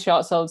 ingratiate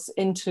ourselves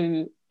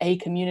into a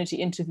community,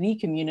 into the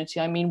community.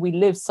 I mean, we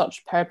live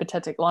such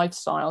peripatetic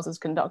lifestyles as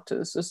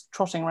conductors, just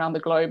trotting around the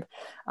globe,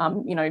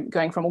 you know,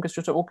 going from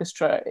orchestra to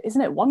orchestra.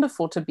 Isn't it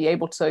wonderful to be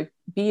able to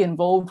be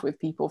involved with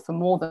people for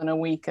more than a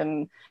week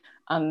and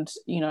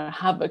you know,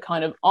 have a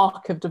kind of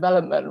arc of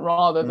development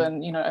rather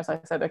than, you know, as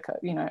I said,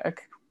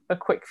 a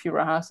quick few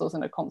rehearsals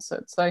and a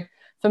concert. So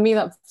for me,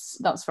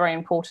 that's very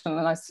important,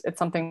 and it's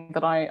something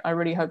that I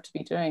really hope to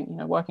be doing. You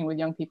know, working with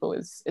young people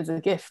is a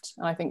gift,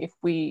 and I think if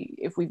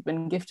we've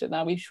been gifted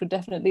now, we should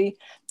definitely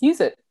use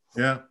it.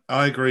 Yeah,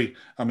 I agree.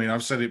 I mean,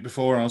 I've said it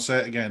before and I'll say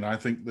it again. I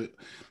think that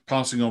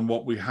passing on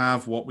what we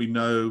have, what we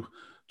know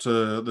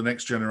to the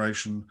next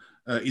generation,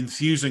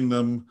 enthusing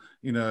them,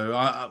 you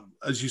know,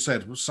 as you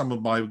said, some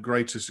of my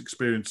greatest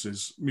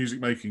experiences music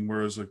making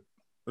were as a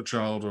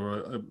child or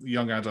a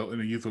young adult in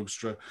a youth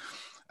orchestra,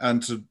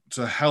 and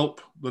to help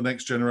the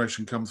next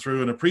generation come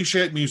through and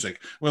appreciate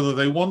music, whether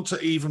they want to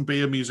even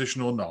be a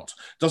musician or not,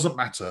 doesn't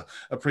matter,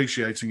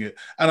 appreciating it.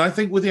 And I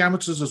think with the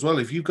amateurs as well,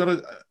 if you've got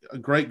a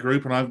great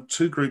group, and I have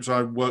two groups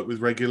I work with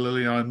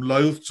regularly, I'm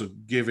loath to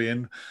give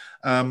in,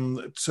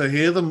 to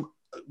hear them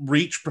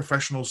reach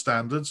professional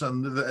standards,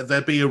 and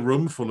there be a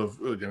room full of,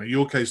 you know, in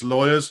your case,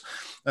 lawyers.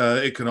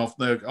 It can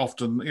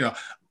often, you know,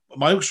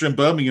 my orchestra in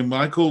Birmingham,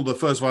 I call the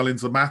first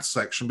violins the maths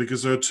section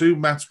because there are two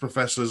maths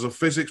professors, a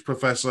physics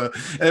professor.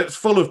 It's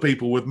full of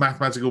people with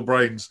mathematical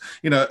brains,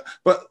 you know.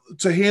 But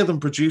to hear them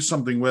produce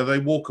something where they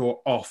walk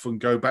off and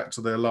go back to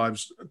their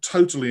lives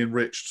totally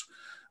enriched,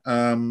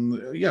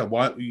 yeah,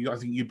 I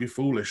think you'd be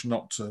foolish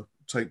not to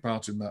take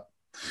part in that.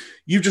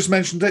 You've just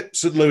mentioned it,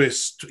 St.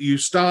 Louis. You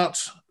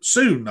start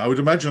soon, I would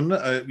imagine.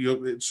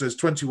 It says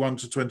 21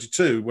 to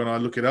 22 when I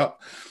look it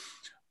up.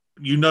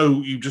 You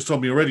know, you just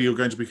told me already you're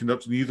going to be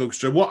conducting the youth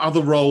orchestra. What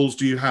other roles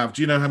do you have?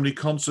 Do you know how many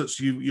concerts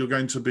you're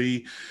going to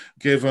be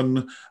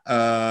given?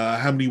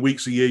 How many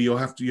weeks a year you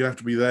have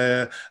to be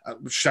there,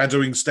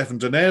 shadowing Stefan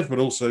Denev, but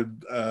also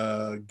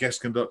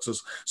guest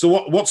conductors. So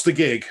what's the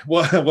gig?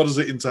 What does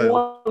it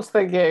entail? What's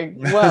the gig?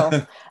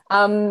 Well,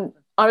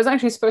 I was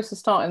actually supposed to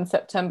start in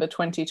September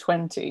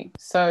 2020.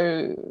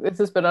 So this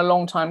has been a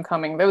long time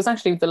coming. There was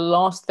actually the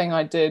last thing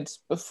I did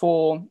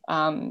before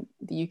the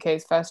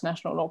UK's first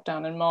national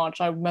lockdown in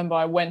March. I remember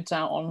I went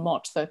out on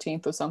March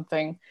 13th or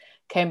something,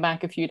 came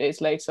back a few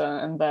days later,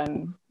 and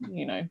then,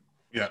 you know,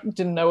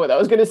 didn't know whether I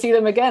was going to see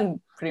them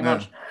again, pretty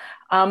much.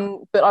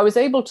 But I was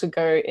able to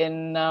go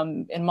in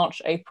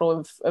March,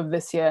 April of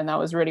this year, and that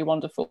was really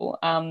wonderful.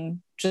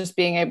 Just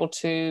being able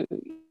to,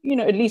 you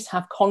know, at least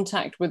have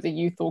contact with the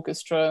youth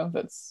orchestra,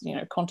 that's, you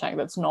know, contact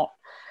that's not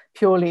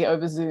purely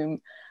over Zoom.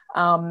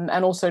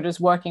 And also just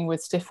working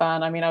with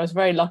Stefan. I mean, I was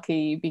very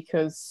lucky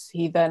because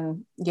he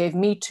then gave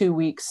me 2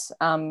 weeks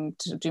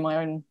to do my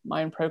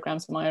own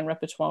programs and my own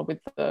repertoire with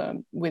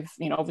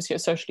you know, obviously a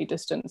socially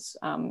distanced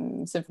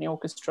symphony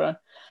orchestra.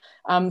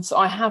 So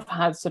I have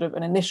had sort of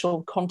an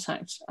initial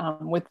contact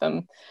with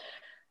them.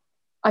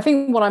 I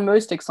think what I'm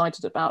most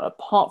excited about,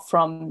 apart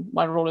from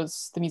my role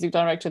as the music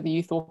director of the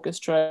youth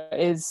orchestra,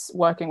 is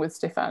working with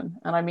Stefan.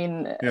 And I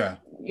mean,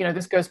 you know,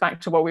 this goes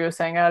back to what we were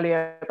saying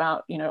earlier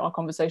about, you know, our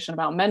conversation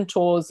about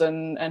mentors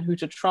and who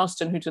to trust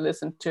and who to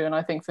listen to. And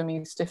I think for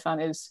me, Stefan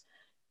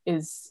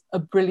is a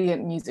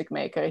brilliant music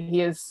maker.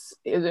 He is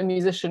a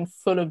musician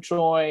full of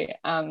joy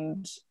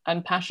and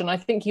passion. I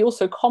think he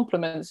also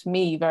complements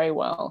me very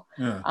well.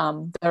 There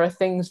are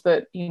things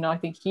that, you know, I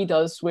think he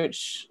does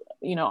which,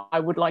 you know, I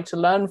would like to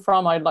learn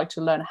from. I'd like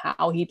to learn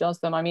how he does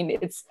them. I mean,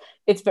 it's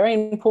very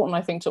important,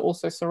 I think, to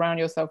also surround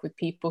yourself with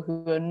people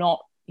who are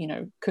not, you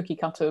know, cookie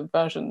cutter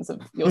versions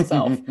of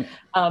yourself. You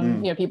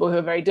know, people who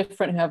are very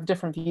different, who have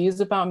different views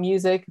about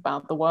music,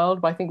 about the world.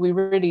 But I think we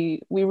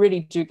really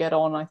do get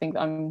on. I think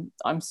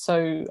I'm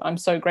so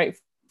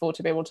grateful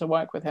to be able to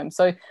work with him.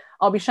 So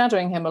I'll be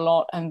shadowing him a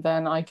lot, and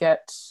then I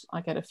get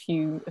a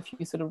few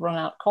sort of run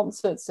out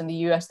concerts. In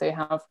the US, they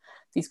have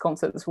these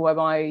concerts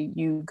whereby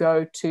you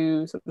go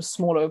to sort of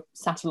smaller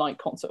satellite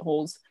concert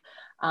halls,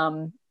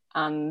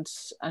 and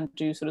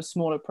do sort of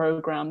smaller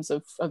programs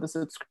of the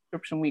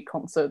subscription week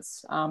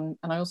concerts. And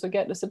I also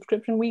get the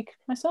subscription week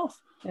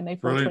myself in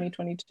April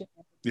 2022.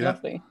 Yeah.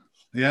 Lovely.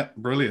 Yeah,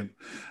 brilliant.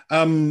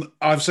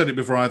 I've said it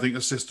before. I think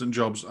assistant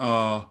jobs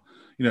are,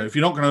 if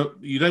you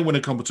don't win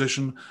a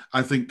competition,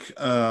 I think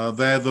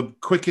they're the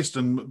quickest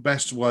and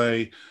best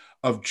way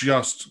of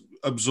just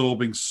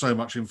absorbing so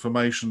much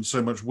information,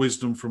 so much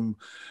wisdom from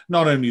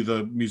not only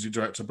the music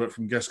director, but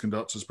from guest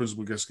conductors,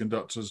 principal guest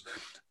conductors.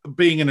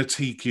 Being in a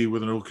TQ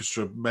with an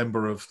orchestra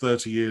member of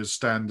 30 years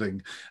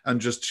standing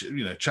and just,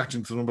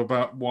 chatting to them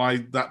about why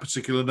that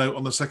particular note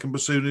on the second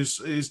bassoon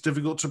is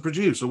difficult to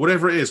produce or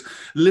whatever it is.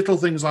 Little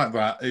things like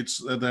that.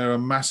 They're a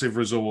massive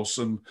resource.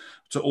 And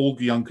to all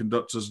young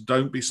conductors,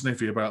 don't be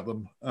sniffy about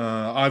them.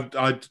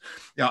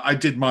 I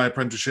did my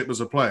apprenticeship as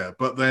a player,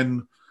 but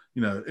then,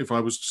 if I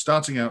was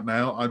starting out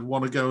now, I'd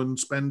want to go and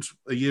spend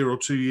a year or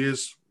 2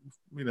 years,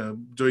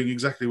 doing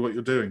exactly what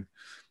you're doing.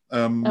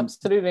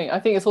 Absolutely. I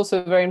think it's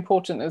also very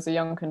important as a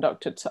young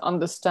conductor to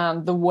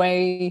understand the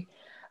way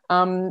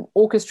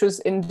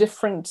orchestras in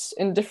different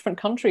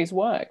countries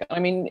work. I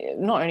mean,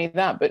 not only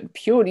that, but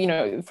purely,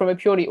 from a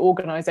purely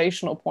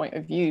organizational point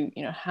of view,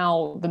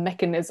 how the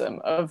mechanism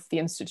of the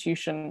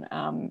institution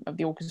of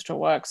the orchestra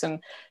works,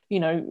 and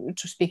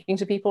speaking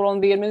to people on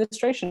the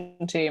administration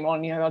team,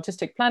 on the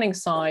artistic planning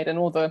side, and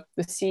all the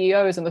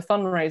CEOs and the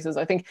fundraisers.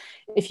 I think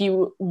if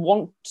you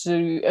want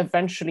to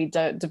eventually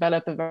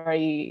develop a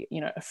very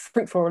a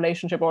fruitful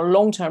relationship or a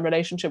long-term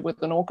relationship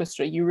with an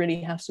orchestra, you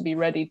really have to be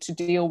ready to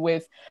deal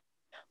with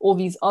all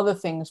these other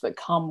things that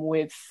come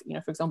with,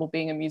 for example,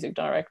 being a music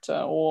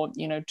director, or,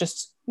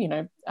 just,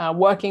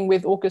 working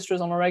with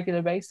orchestras on a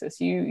regular basis.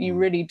 You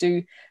really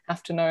do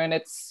have to know.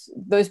 And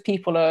those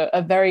people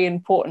are very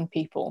important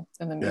people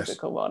in the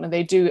musical world, and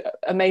they do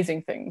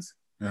amazing things.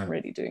 Yeah.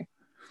 Really do.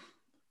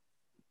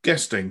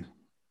 Guesting.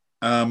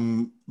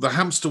 The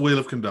hamster wheel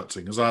of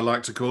conducting, as I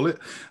like to call it,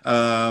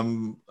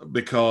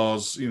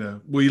 because,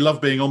 we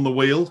love being on the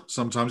wheel.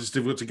 Sometimes it's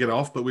difficult to get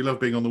off, but we love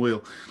being on the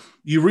wheel.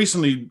 You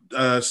recently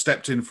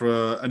stepped in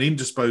for an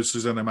indisposed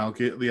Susanna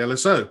Malky at the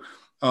LSO,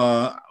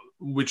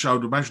 which I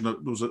would imagine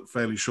was at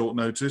fairly short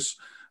notice.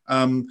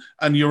 And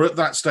you're at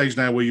that stage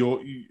now where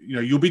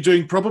you'll be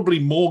doing probably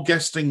more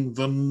guesting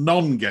than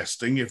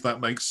non-guesting, if that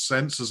makes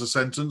sense as a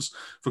sentence,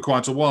 for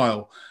quite a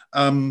while.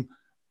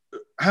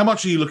 How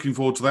much are you looking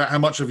forward to that? How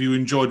much have you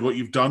enjoyed what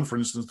you've done, for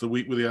instance, the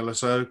week with the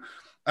LSO?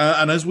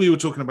 And as we were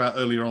talking about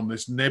earlier on,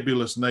 this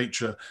nebulous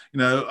nature,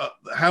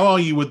 how are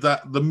you with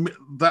that?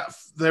 That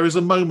there is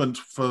a moment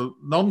for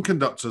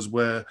non-conductors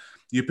where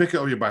you pick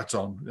up your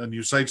baton and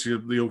you say to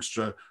the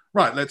orchestra,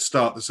 right, let's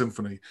start the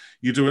symphony.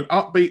 You do an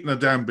upbeat and a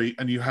downbeat,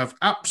 and you have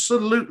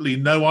absolutely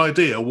no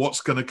idea what's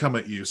going to come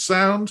at you.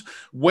 Sound,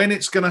 when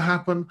it's going to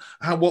happen,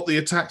 what the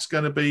attack's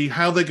going to be,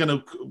 how they're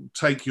going to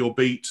take your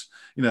beat.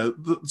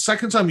 The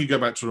second time you go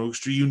back to an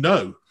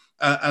orchestra,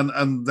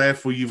 and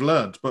therefore you've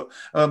learned. But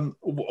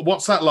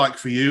what's that like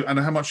for you, and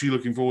how much are you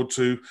looking forward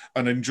to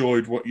and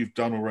enjoyed what you've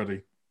done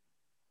already?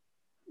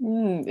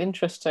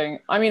 Interesting.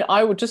 I mean,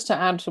 I would, just to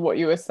add to what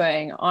you were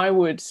saying, I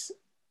would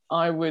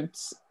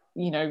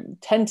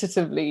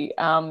tentatively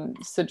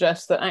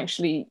suggest that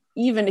actually,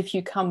 even if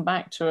you come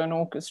back to an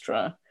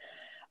orchestra,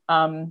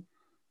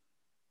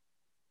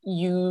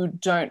 you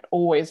don't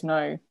always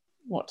know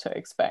what to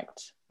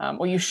expect,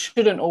 or you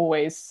shouldn't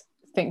always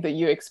think that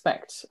you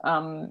expect.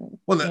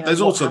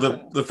 There's also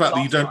the fact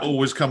that you don't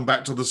always come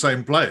back to the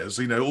same players.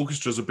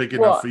 Orchestras are big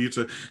enough for you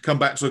to come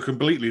back to a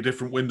completely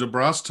different wind and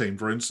brass team,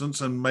 for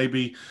instance, and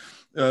maybe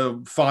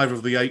 5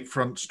 of the 8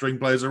 front string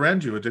players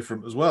around you are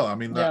different as well. I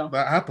mean,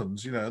 that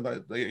happens. You're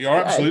absolutely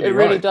right. It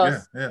really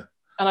does. Yeah.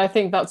 And I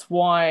think that's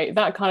why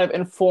that kind of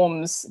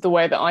informs the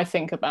way that I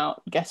think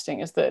about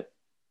guesting, is that,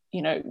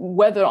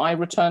 whether I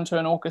return to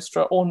an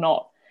orchestra or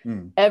not,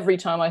 every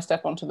time I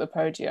step onto the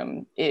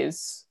podium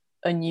is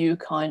a new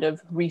kind of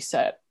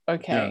reset.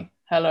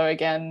 Hello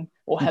again,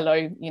 or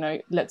hello,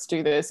 let's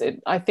do this.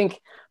 I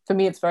think for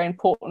me, it's very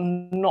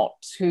important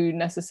not to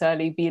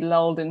necessarily be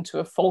lulled into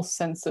a false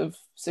sense of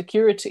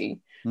security.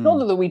 Not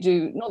that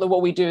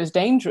what we do is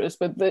dangerous,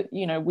 but that,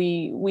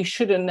 we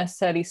shouldn't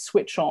necessarily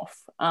switch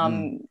off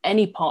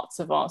any parts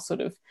of our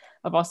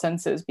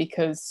senses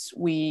because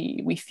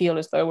we feel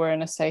as though we're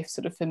in a safe,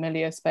 sort of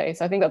familiar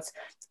space. I think that's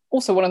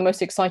also one of the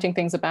most exciting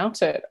things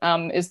about it,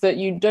 is that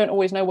you don't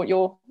always know what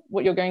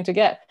you're going to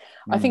get.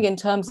 I think in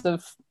terms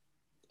of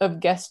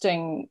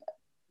guesting,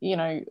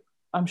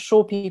 I'm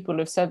sure people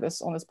have said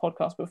this on this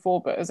podcast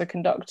before, but as a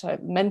conductor,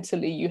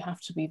 mentally you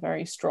have to be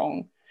very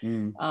strong,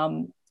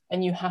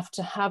 and you have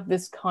to have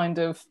this kind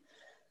of,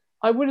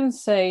 I wouldn't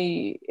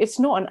say, it's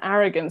not an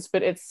arrogance,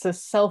 but it's a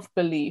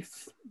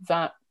self-belief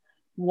that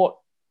what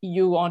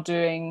you are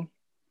doing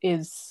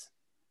is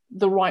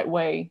the right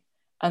way,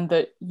 and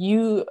that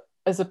you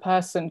as a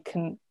person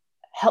can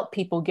help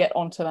people get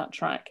onto that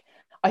track.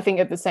 I think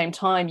at the same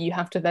time, you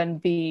have to then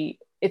be,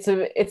 it's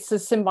a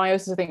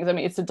symbiosis of things. I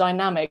mean, it's a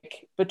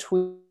dynamic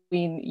between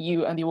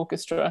you and the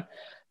orchestra.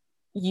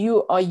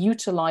 You are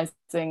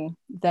utilizing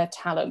their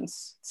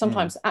talents,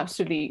 sometimes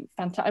absolutely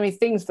fantastic. I mean,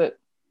 things that,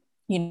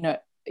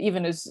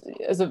 even as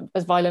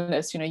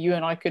violinists, you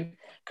and I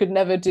could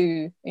never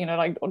do,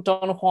 like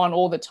Don Juan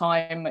all the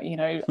time,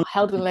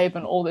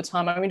 Heldenleben all the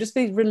time. I mean, just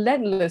these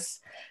relentless,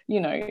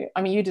 I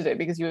mean, you did it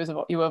because you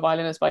were a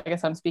violinist, but I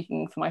guess I'm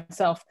speaking for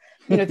myself.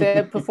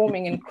 They're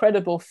performing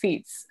incredible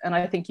feats, and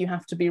I think you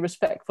have to be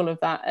respectful of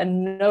that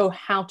and know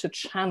how to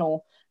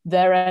channel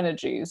their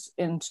energies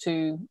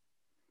into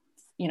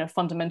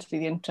fundamentally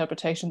the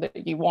interpretation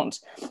that you want.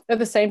 At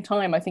the same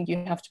time, I think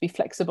you have to be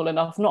flexible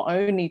enough not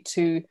only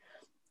to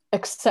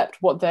accept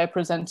what they're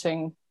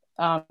presenting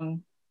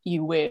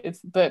you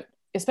with, but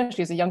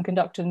especially as a young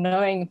conductor,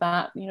 knowing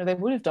that they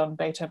would have done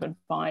Beethoven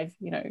 5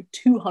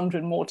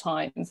 200 more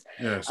times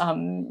yes.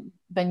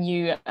 Than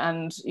you,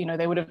 and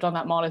they would have done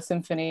that Mahler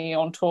symphony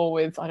on tour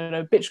with, I don't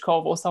know,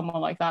 Bitchkov or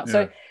someone like that.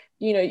 Yeah.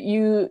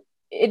 So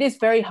it is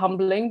very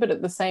humbling, but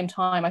at the same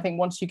time, I think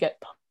once you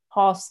get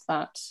past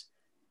that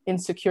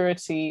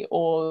insecurity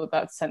or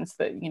that sense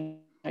that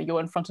you're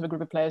in front of a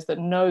group of players that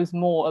knows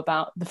more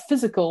about the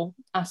physical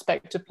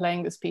aspect of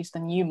playing this piece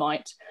than you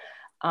might,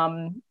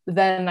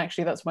 then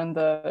actually that's when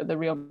the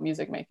real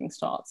music making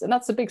starts. And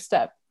that's a big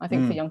step, I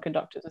think, for young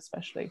conductors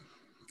especially.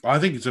 I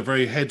think it's a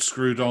very head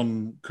screwed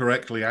on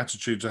correctly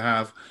attitude to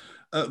have.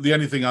 The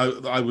only thing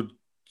I would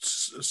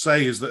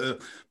say is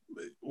that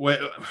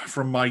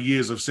from my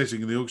years of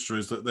sitting in the orchestra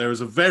is that there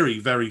is a very,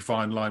 very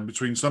fine line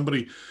between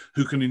somebody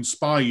who can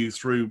inspire you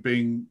through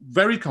being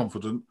very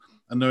confident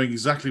and knowing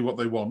exactly what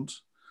they want,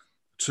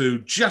 to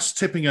just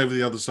tipping over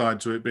the other side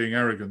to it being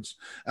arrogance.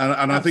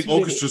 And I think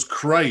orchestras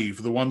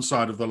crave the one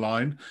side of the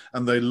line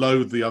and they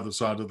loathe the other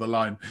side of the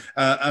line.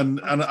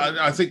 And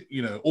I think,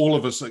 all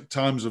of us at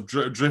times have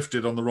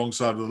drifted on the wrong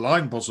side of the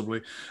line,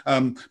 possibly.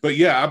 But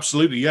yeah,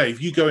 absolutely. Yeah.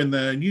 If you go in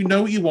there and you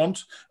know what you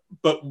want,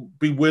 but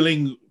be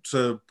willing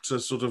to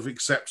sort of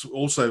accept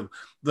also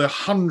the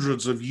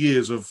hundreds of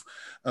years of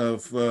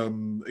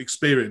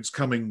experience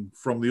coming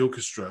from the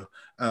orchestra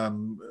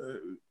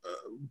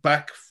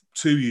back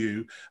to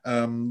you,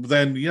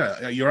 then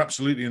you're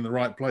absolutely in the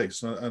right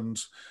place. And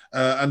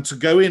to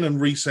go in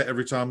and reset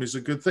every time is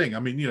a good thing. I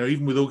mean,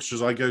 even with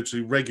orchestras I go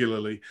to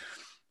regularly,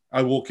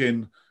 I walk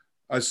in,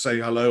 I say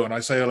hello, and I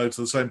say hello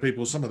to the same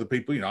people. Some of the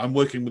people, I'm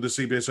working with the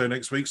CBSO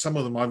next week. Some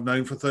of them I've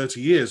known for 30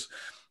 years.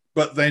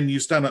 But then you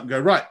stand up and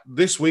go, right,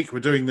 this week we're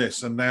doing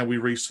this, and now we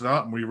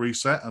restart and we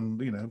reset, and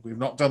we've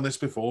not done this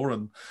before,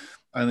 and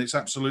it's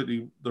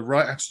absolutely the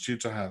right attitude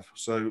to have.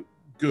 So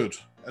good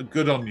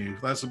on you.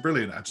 That's a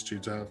brilliant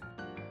attitude to have.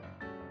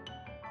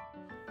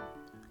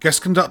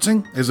 Guest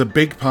conducting is a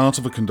big part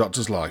of a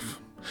conductor's life,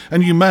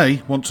 and you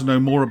may want to know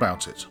more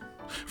about it.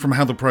 From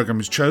how the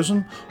programme is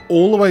chosen,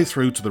 all the way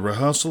through to the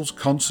rehearsals,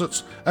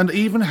 concerts, and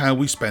even how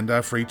we spend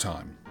our free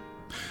time.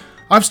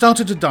 I've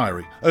started a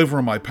diary over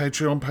on my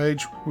Patreon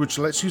page, which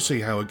lets you see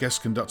how a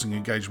guest conducting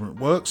engagement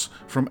works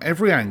from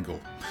every angle,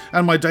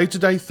 and my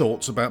day-to-day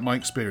thoughts about my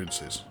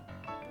experiences.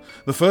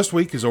 The first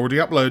week is already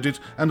uploaded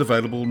and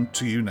available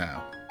to you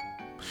now.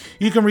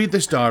 You can read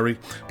this diary,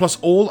 plus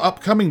all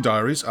upcoming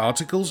diaries,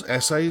 articles,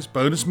 essays,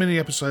 bonus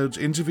mini-episodes,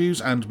 interviews,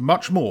 and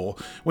much more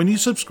when you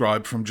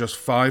subscribe from just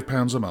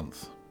 £5 a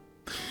month.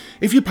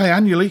 If you pay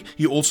annually,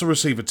 you also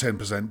receive a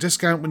 10%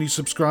 discount when you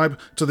subscribe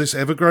to this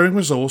ever-growing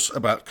resource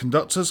about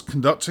conductors,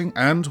 conducting,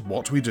 and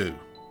what we do.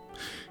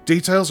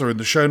 Details are in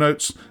the show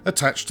notes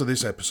attached to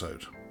this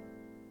episode.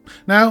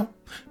 Now,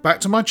 back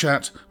to my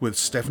chat with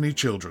Stephanie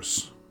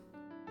Childress.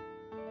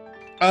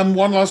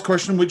 One last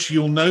question, which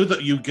you'll know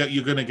that you're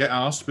going to get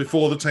asked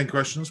before the 10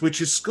 questions,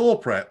 which is score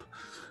prep.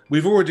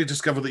 We've already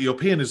discovered that your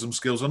pianism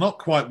skills are not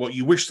quite what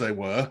you wish they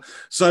were.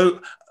 So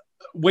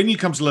when you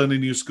come to learn a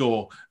new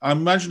score, I'm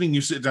imagining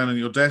you sit down at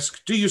your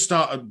desk. Do you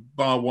start at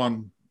bar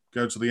one,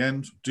 go to the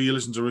end? Do you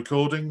listen to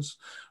recordings?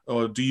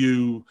 Or do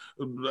you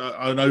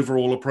an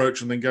overall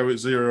approach and then go at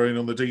zero in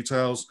on the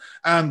details?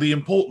 And the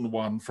important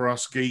one for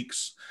us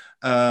geeks,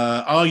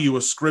 are you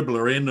a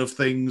scribbler in of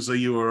things? Are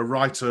you a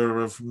writer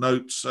of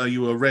notes? Are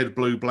you a red,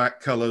 blue,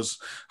 black colours,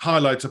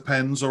 highlighter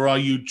pens? Or are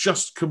you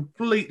just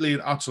completely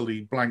and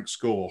utterly blank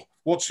score?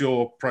 What's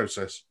your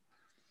process?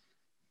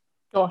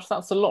 Gosh,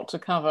 that's a lot to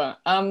cover.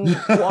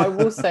 What I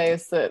will say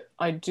is that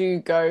I do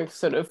go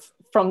sort of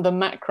from the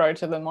macro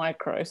to the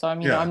micro. So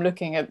I'm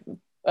looking at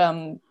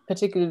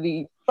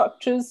particularly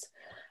structures,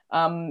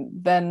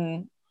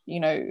 then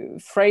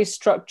phrase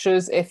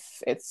structures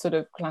if it's sort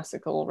of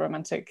classical,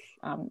 romantic,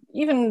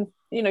 even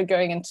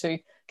going into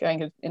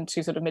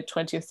sort of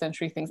mid-20th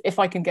century things, if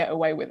I can get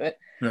away with it.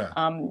 Yeah.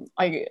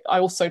 I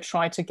also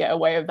try to get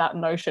away with that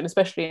notion,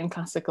 especially in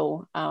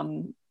classical.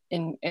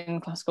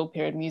 In classical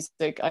period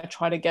music, I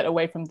try to get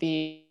away from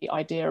the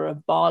idea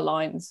of bar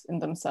lines in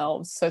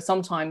themselves. So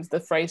sometimes the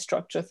phrase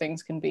structure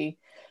things can be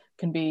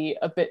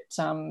a bit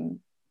too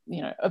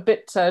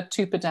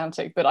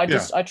pedantic, but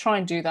I try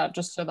and do that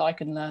just so that I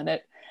can learn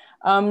it.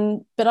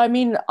 But I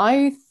mean,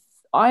 I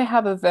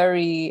have a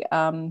very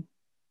kind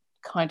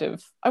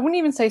of, I wouldn't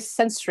even say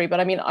sensory, but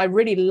I mean, I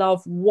really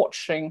love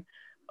watching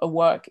a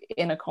work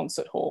in a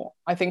concert hall.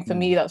 I think for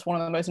me that's one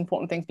of the most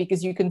important things,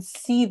 because you can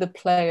see the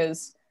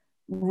players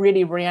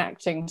really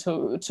reacting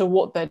to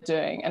what they're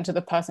doing and to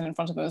the person in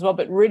front of them as well,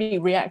 but really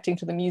reacting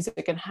to the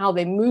music and how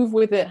they move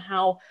with it,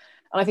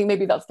 and I think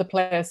maybe that's the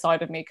player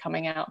side of me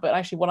coming out. But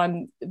actually,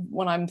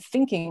 when I'm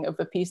thinking of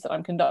the piece that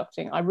I'm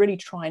conducting, I really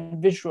try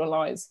and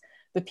visualize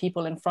the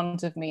people in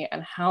front of me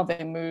and how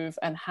they move,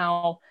 and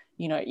how,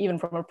 even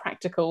from a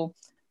practical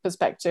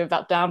perspective,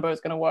 that down bow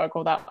is going to work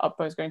or that up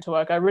bow is going to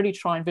work. I really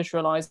try and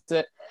visualize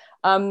it.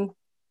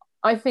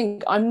 I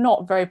think I'm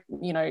not very,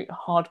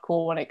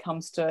 hardcore when it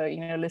comes to,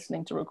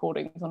 listening to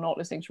recordings or not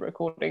listening to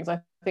recordings. I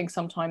think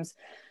sometimes,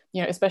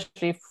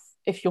 especially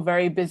if you're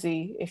very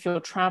busy, if you're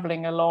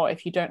traveling a lot,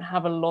 if you don't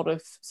have a lot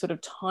of sort of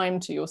time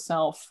to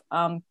yourself,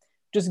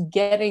 just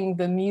getting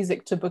the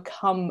music to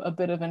become a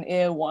bit of an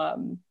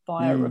earworm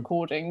via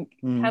recording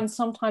can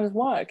sometimes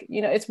work.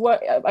 It's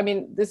work. I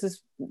mean, this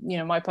is,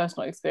 my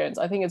personal experience.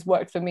 I think it's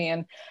worked for me.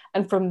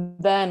 And from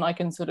then I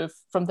can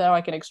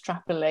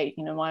extrapolate,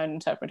 my own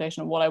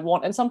interpretation of what I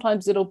want. And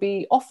sometimes it'll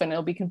be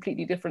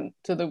completely different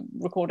to the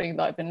recording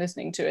that I've been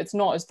listening to. It's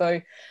not as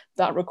though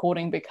that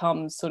recording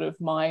becomes sort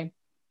of my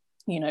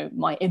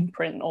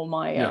imprint or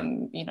my,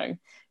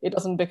 it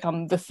doesn't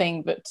become the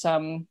thing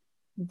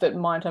that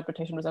my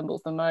interpretation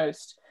resembles the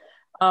most.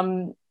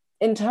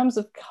 In terms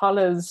of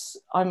colors,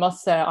 I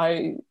must say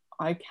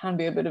I can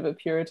be a bit of a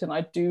Puritan.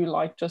 I do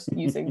like just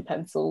using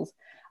pencils.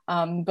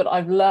 But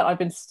I've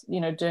been,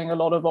 doing a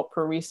lot of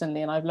opera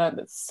recently, and I've learned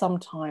that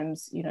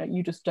sometimes,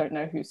 you just don't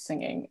know who's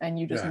singing, and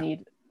you just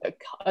need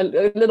a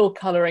little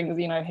coloring,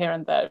 here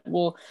and there.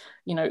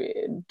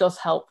 It does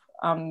help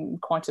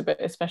quite a bit,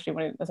 especially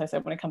when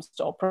it comes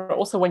to opera.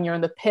 Also, when you're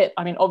in the pit,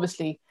 I mean,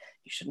 obviously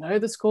you should know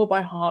the score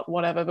by heart,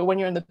 whatever, but when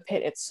you're in the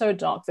pit, it's so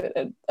dark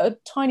that a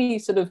tiny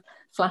sort of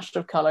flash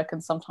of color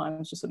can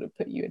sometimes just sort of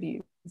put you at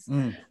ease.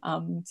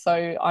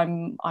 So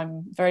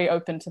I'm very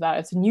open to that.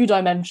 It's a new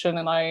dimension,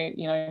 and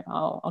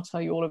I'll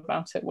tell you all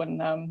about it when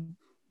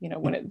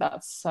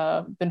that's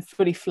been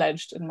fully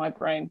fledged in my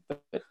brain,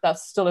 but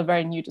that's still a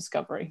very new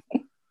discovery.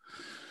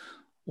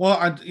 Well,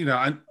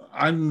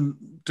 I'm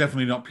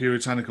definitely not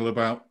puritanical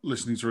about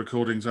listening to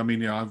recordings. I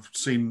mean, I've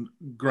seen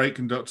great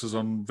conductors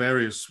on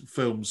various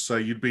films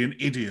say you'd be an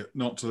idiot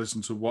not to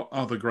listen to what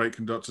other great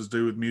conductors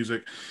do with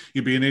music.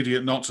 You'd be an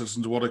idiot not to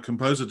listen to what a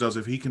composer does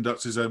if he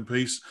conducts his own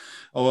piece.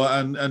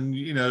 And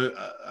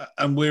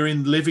we're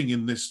living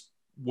in this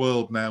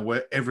world now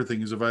where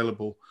everything is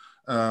available.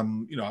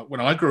 When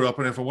I grew up,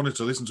 and if I wanted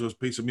to listen to a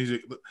piece of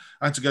music,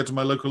 I had to go to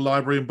my local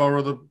library and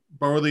borrow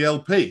the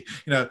LP.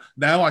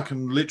 Now I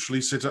can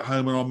literally sit at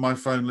home and on my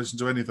phone listen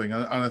to anything,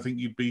 and I think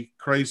you'd be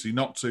crazy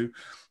not to.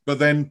 But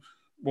then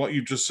what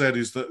you just said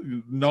is that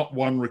not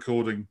one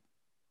recording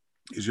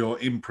is your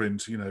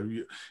imprint.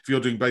 If you're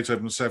doing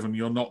Beethoven 7,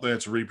 you're not there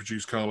to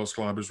reproduce Carlos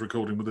Kleiber's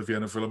recording with the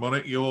Vienna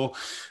Philharmonic.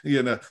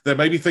 There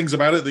may be things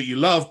about it that you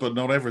love, but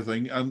not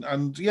everything.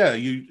 And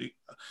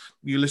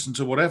you listen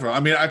to whatever. I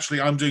mean,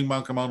 actually, I'm doing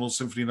Malcolm Arnold's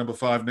Symphony No.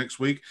 5 next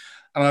week,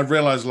 and I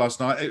realized last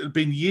night it had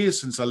been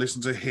years since I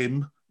listened to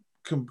him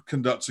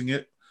conducting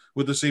it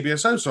with the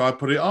CBSO, so I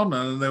put it on,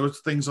 and there were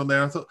things on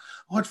there I thought,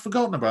 I'd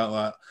forgotten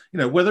about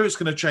that. Whether it's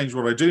going to change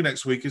what I do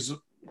next week is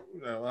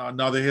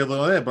neither here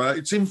nor there, but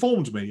it's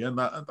informed me, and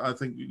that, I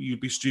think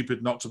you'd be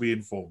stupid not to be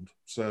informed.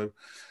 So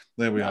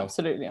there we are.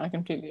 Absolutely, I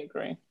completely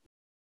agree.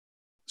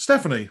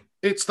 Stephanie,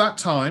 it's that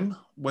time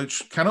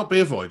which cannot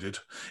be avoided.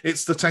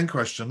 It's the 10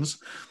 questions.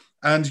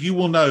 And you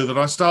will know that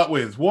I start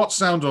with, what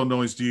sound or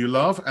noise do you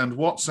love, and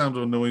what sound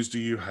or noise do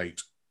you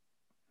hate?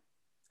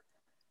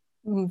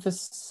 The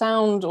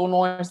sound or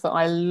noise that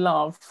I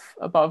love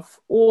above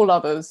all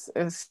others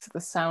is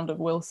the sound of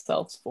Will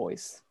Self's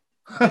voice.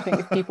 I think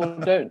if people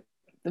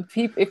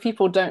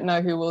don't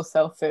know who Will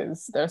Self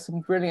is, there are some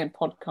brilliant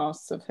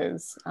podcasts of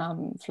his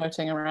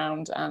floating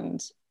around,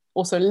 and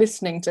also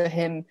listening to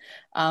him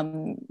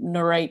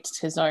narrate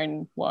his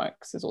own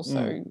works is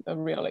also a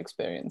real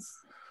experience.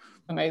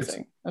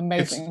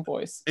 Amazing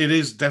voice. It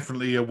is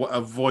definitely a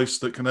voice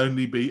that can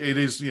only be,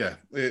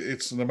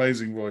 it's an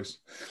amazing voice.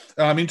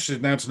 I'm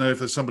interested now to know if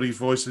there's somebody's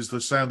voice is the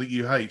sound that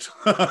you hate.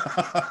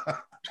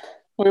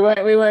 we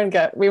won't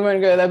go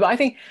there, but I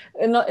think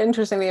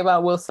interestingly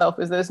about Will Self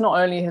is that it's not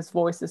only his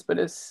voices, but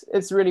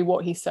it's really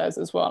what he says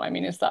as well. I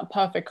mean, it's that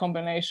perfect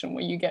combination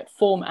where you get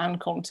form and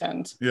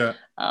content.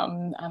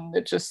 And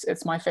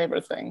it's my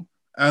favorite thing.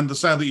 And the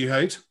sound that you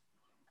hate?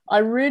 I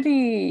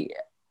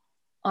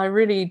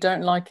really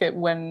don't like it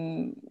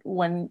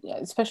when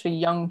especially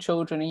young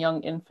children and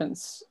young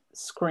infants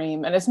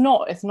scream, and it's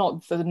not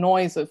the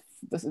noise of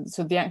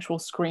the actual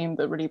scream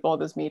that really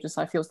bothers me. Just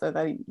I feel as though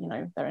they're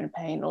in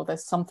pain or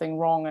there's something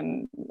wrong,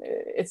 and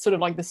it's sort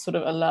of like this sort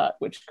of alert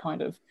which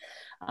kind of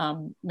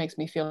makes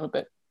me feel a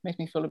bit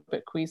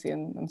queasy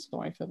and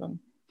sorry for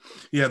them.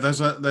 Yeah, there's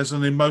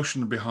an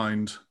emotion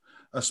behind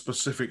a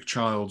specific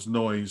child's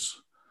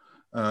noise.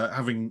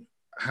 Having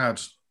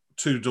had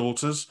 2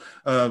 daughters,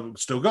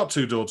 still got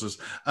 2 daughters.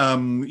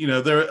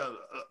 There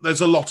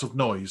there's a lot of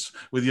noise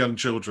with young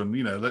children,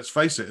 let's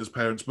face it, as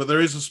parents, but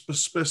there is a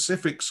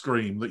specific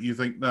scream that you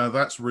think, no,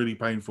 that's really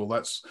painful.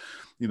 That's,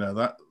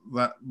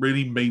 that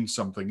really means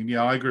something. And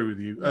yeah, I agree with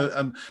you.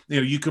 And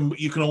you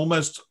can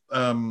almost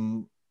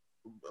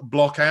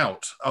block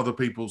out other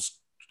people's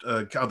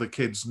other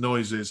kids'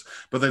 noises,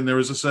 but then there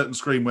is a certain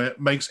scream where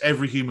it makes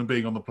every human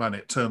being on the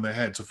planet turn their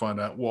head to find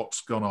out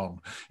what's gone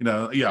on.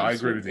 Absolutely. I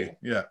agree with you.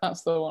 Yeah,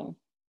 that's the one.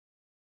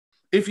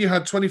 If you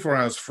had 24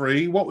 hours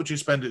free, what would you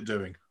spend it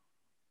doing?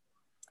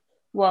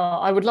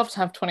 Well, I would love to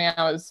have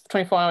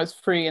 24 hours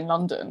free in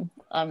London,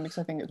 because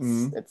I think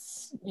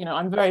it's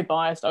I'm very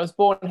biased. I was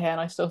born here,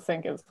 and I still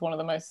think it's one of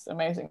the most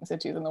amazing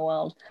cities in the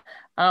world.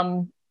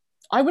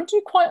 I would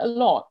do quite a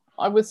lot.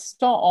 I would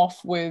start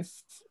off with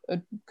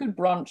a good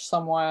brunch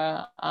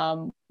somewhere,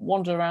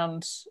 wander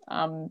around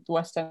the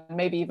West End,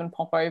 maybe even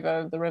pop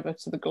over the river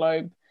to the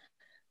Globe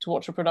to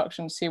watch a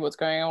production, see what's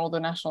going on, or the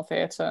National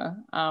Theatre.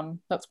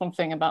 That's one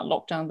thing about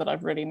lockdown that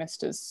I've really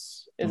missed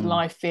is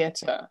live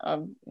theatre,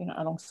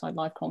 alongside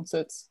live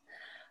concerts.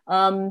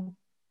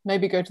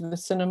 Maybe go to the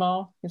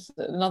cinema is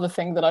another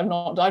thing that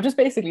I'm just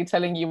basically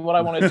telling you what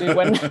I want to do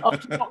when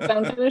after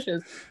lockdown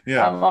finishes.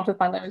 After the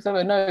pandemic's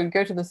over. No,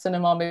 go to the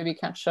cinema, maybe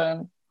catch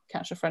a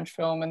French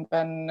film, and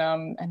then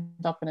end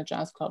up in a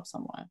jazz club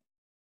somewhere.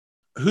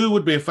 Who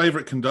would be a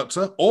favourite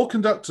conductor or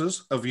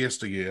conductors of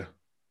yesteryear?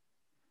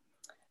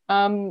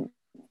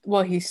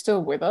 Well, he's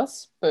still with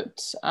us,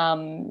 but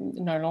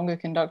no longer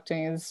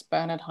conducting is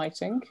Bernard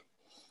Haitink,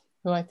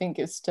 who I think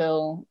is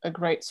still a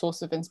great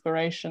source of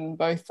inspiration,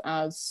 both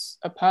as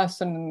a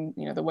person,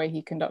 the way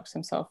he conducts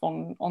himself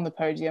on the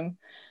podium,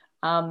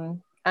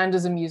 and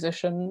as a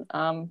musician.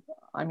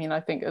 I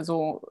think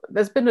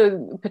there's been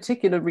a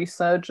particular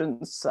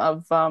resurgence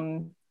of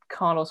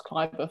Carlos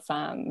Kleiber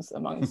fans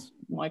amongst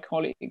my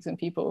colleagues and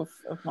people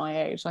of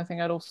my age. I think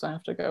I'd also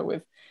have to go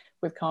with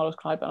Carlos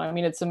Kleiber. I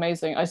mean, it's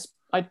amazing.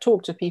 I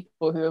talk to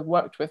people who have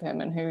worked with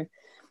him and who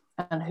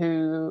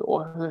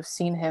have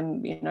seen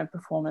him,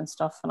 perform and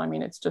stuff. And I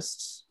mean, it's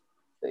just,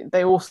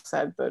 they all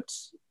said that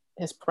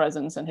his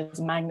presence and his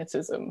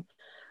magnetism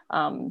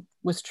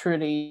was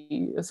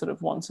truly a sort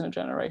of once in a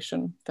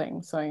generation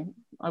thing. So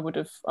I would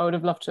have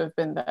loved to have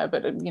been there,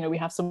 but we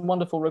have some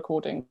wonderful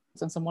recordings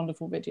and some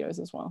wonderful videos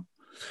as well.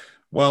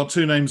 Well,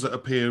 two names that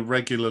appear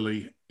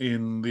regularly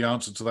in the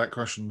answer to that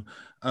question,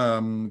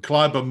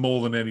 Kleiber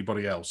more than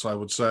anybody else, I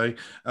would say.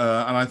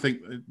 And I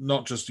think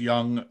not just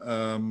young,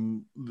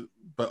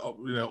 but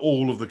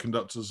all of the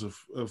conductors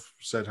have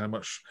said how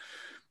much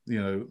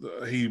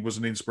he was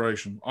an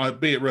inspiration,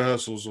 be it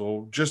rehearsals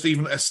or just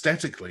even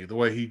aesthetically, the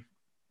way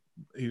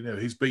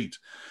his beat.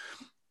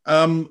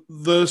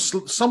 The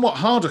somewhat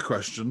harder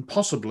question,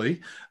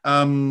 possibly,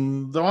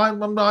 though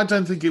I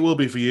don't think it will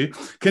be for you.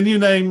 Can you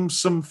name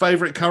some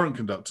favourite current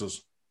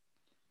conductors?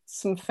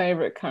 Some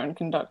favourite current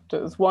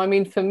conductors. Well, I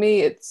mean, for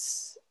me,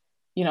 it's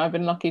I've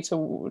been lucky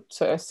to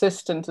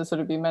assist and to sort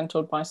of be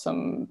mentored by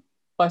some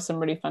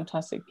really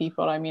fantastic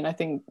people. I mean, I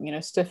think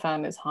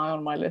Stefan is high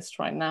on my list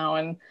right now,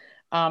 and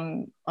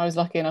I was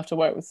lucky enough to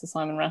work with Sir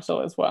Simon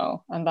Rattle as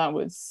well, and that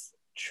was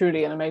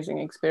truly an amazing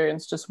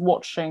experience. Just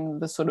watching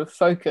the sort of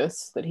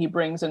focus that he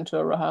brings into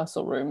a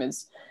rehearsal room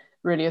is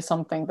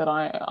something that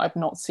I've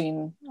not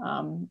seen.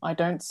 I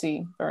don't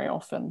see very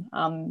often.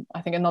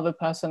 I think another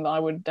person that I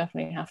would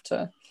definitely have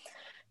to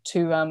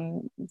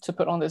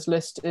put on this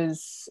list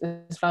is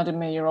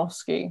Vladimir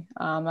Yurovsky,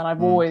 and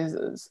I've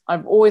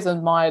always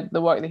admired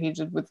the work that he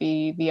did with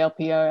the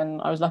LPO,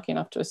 and I was lucky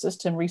enough to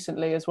assist him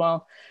recently as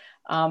well.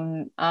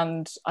 And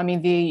I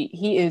mean,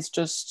 he is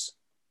just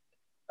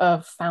a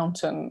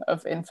fountain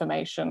of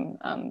information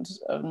and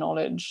of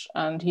knowledge,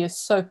 and he is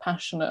so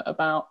passionate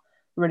about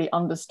really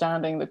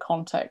understanding the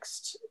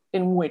context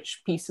in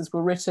which pieces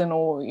were written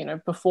or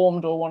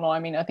performed or whatnot. I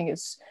mean, I think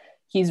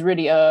he's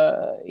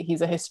a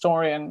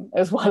historian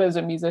as well as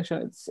a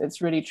musician. It's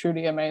really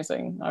truly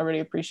amazing. I really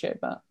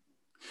appreciate that.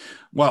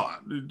 Well,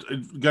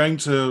 going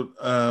to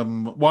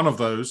one of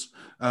those,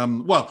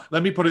 well,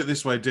 let me put it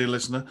this way, dear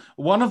listener.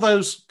 One of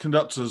those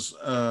conductors,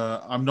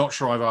 I'm not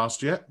sure I've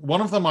asked yet. One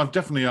of them I've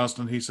definitely asked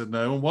and he said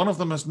no, and one of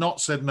them has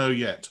not said no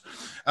yet.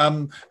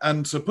 And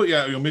to put you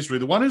out of your misery,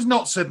 the one who's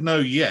not said no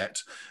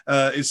yet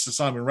is Sir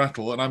Simon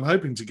Rattle, and I'm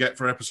hoping to get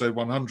for episode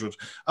 100.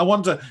 I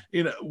wonder,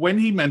 when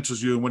he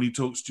mentors you and when he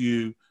talks to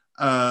you,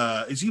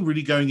 is he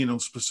really going in on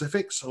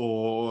specifics?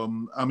 Or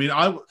I mean,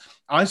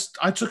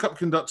 I took up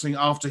conducting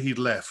after he'd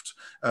left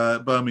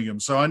Birmingham,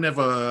 so I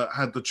never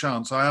had the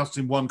chance. I asked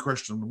him one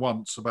question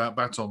once about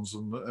batons,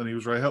 and he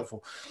was very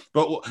helpful.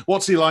 But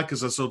what's he like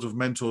as a sort of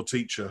mentor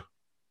teacher?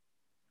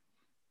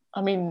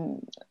 I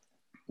mean,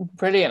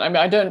 brilliant. I mean,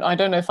 I don't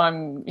know if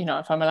I'm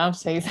allowed to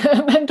say he's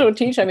a mentor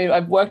teacher. I mean,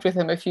 I've worked with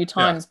him a few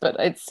times, but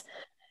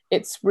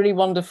it's really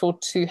wonderful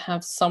to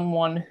have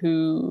someone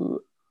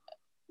who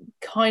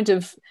kind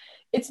of,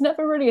 it's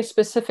never really a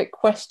specific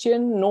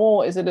question,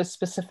 nor is it a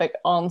specific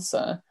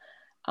answer,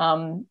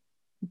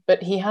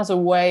 but he has a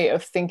way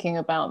of thinking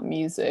about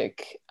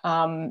music,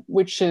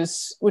 which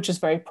is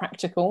very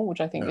practical,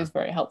 which I think is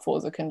very helpful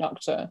as a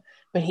conductor,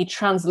 but he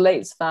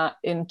translates that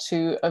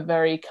into a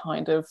very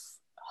kind of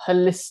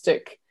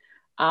holistic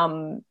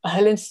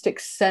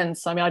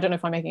sense. I mean, I don't know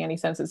if I'm making any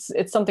sense.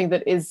 It's something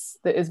that is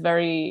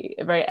very,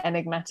 very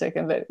enigmatic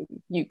and that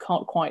you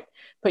can't quite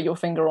put your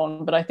finger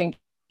on. But I think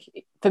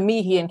for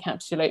me, he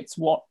encapsulates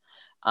what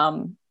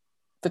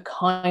the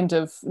kind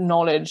of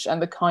knowledge and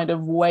the kind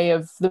of way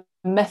of the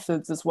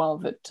methods as well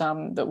that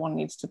that one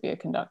needs to be a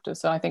conductor.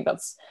 So I think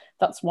that's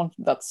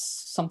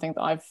something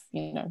that I've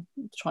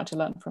tried to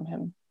learn from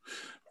him.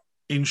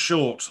 In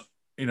short,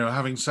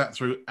 having sat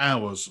through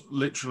hours,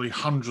 literally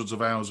hundreds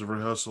of hours of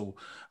rehearsal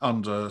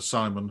under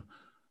Simon,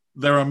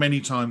 there are many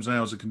times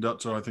now as a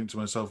conductor, I think to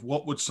myself,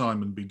 what would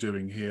Simon be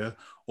doing here?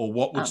 Or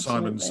what would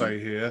Simon say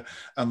here?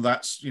 And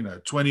that's,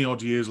 20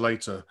 odd years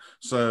later.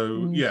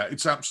 So yeah,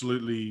 it's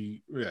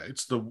absolutely,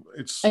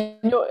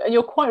 and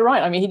you're quite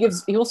right. I mean,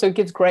 he also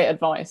gives great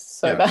advice.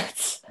 So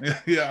that's,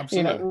 yeah,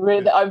 absolutely.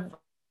 Really,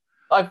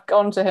 I've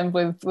gone to him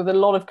with a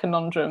lot of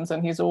conundrums,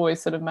 and he's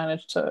always sort of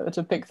managed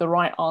to pick the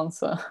right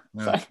answer.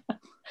 Yeah. So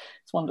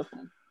it's wonderful.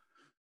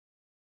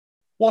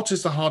 What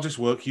is the hardest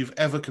work you've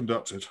ever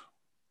conducted?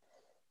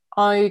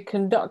 I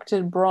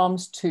conducted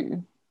Brahms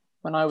 2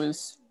 when I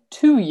was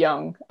too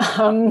young.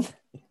 And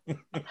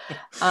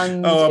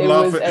I'm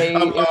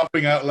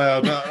laughing out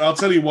loud. I'll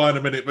tell you why in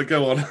a minute, but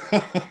go on.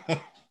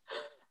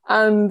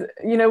 And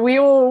we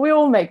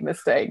all make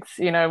mistakes.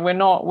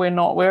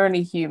 We're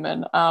only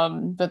human.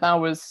 But that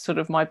was sort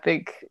of my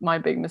big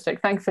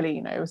mistake. Thankfully,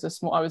 it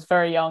was I was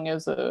very young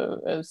as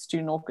a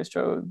student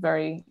orchestra, a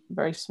very,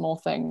 very small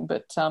thing.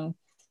 But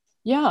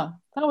yeah,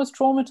 that was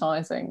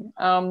traumatizing.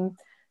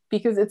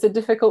 Because it's a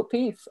difficult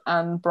piece,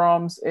 and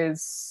Brahms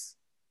is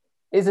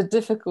a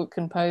difficult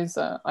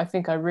composer. I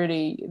think the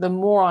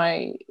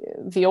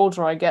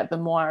older I get, the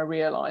more I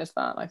realize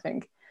that. I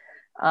think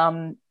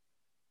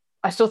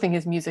I still think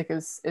his music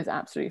is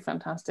absolutely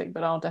fantastic,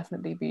 but I'll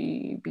definitely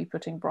be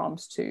putting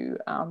Brahms to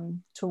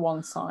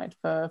one side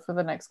for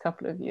the next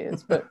couple of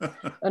years. But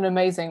an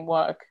amazing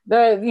work.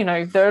 There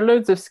are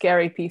loads of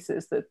scary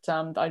pieces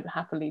that I'd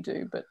happily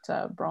do, but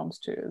Brahms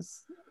 2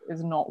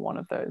 is not one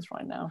of those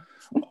right now.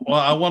 Well,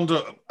 I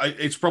wonder,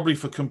 it's probably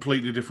for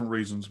completely different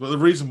reasons, but the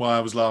reason why I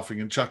was laughing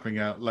and chuckling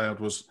out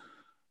loud was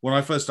when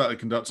I first started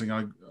conducting,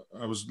 I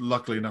was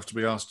lucky enough to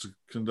be asked to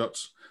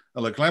conduct a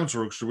local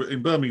amateur orchestra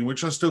in Birmingham,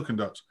 which I still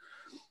conduct.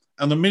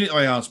 And the minute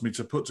they asked me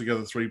to put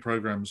together 3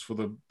 programs for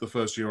the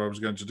first year I was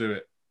going to do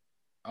it,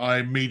 I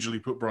immediately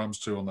put Brahms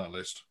 2 on that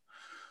list.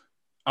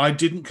 I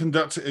didn't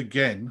conduct it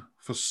again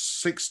for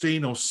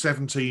 16 or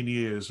 17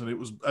 years, and it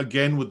was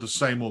again with the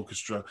same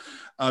orchestra.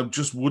 I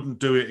just wouldn't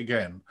do it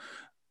again.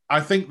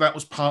 I think that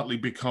was partly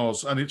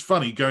because, and it's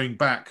funny, going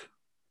back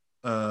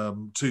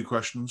 2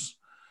 questions,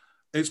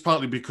 it's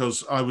partly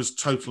because I was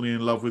totally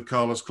in love with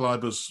Carlos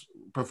Kleiber's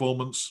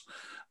performance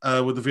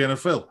with the Vienna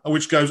Phil,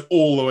 which goes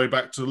all the way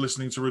back to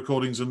listening to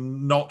recordings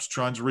and not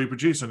trying to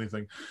reproduce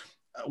anything.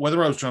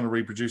 Whether I was trying to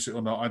reproduce it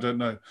or not, I don't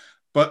know.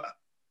 But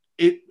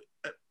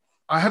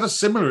I had a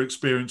similar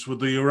experience with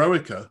the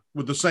Eroica,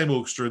 with the same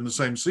orchestra in the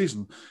same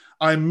season.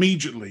 I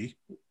immediately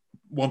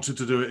wanted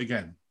to do it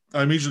again.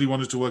 I immediately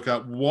wanted to work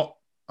out what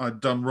I'd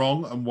done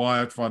wrong and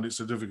why I'd find it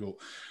so difficult.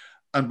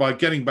 And by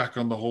getting back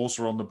on the horse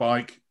or on the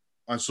bike,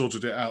 I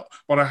sorted it out.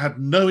 But I had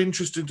no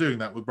interest in doing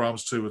that with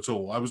Brahms 2 at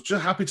all. I was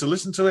just happy to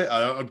listen to it.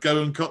 I'd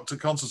go and to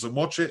concerts and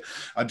watch it.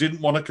 I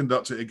didn't want to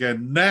conduct it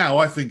again. Now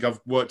I think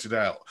I've worked it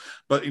out.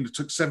 But it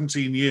took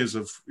 17 years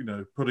of,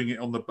 putting it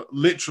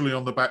literally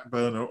on the back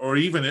burner, or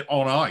even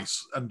on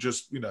ice, and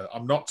just,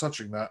 I'm not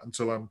touching that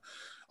until I'm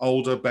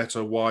older,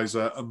 better,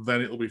 wiser, and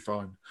then it'll be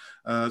fine.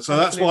 So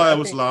absolutely. That's why I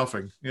was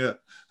laughing. Yeah.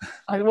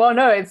 Well,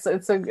 no, it's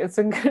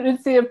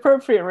the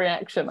appropriate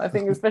reaction. I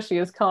think, especially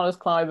as Carlos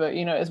Kleiber,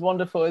 as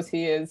wonderful as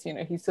he is,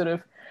 he sort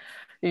of,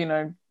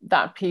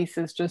 that piece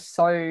is just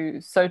so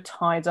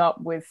tied up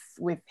with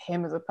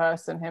him as a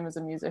person, him as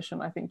a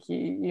musician. I think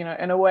he,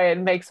 in a way, it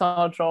makes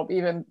our job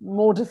even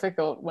more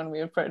difficult when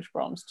we approach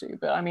Brahms 2.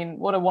 But I mean,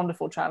 what a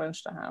wonderful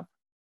challenge to have.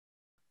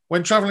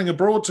 When traveling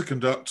abroad to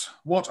conduct,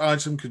 what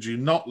item could you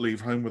not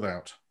leave home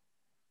without?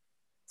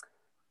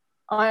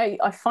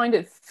 I find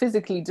it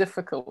physically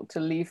difficult to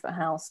leave the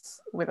house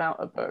without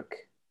a book,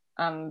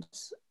 and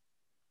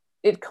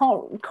it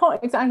can't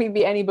exactly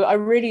be any book. I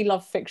really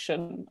love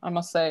fiction, I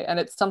must say, and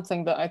it's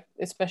something that I,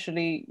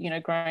 especially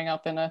growing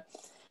up and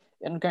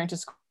going to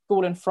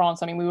school in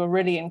France. I mean, we were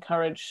really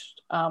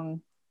encouraged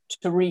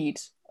to read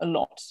a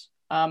lot.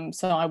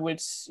 So I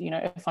would,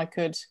 if I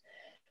could,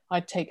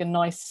 I'd take a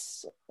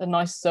nice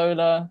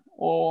Zola,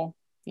 or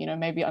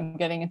maybe I'm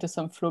getting into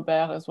some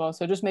Flaubert as well.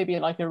 So just maybe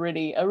like a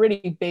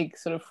really big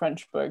sort of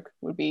French book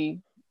would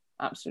be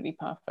absolutely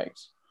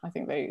perfect. I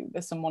think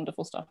there's some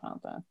wonderful stuff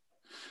out there.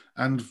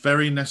 And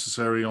very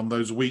necessary on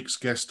those weeks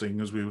guesting,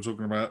 as we were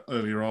talking about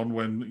earlier on,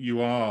 when you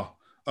are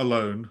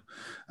alone,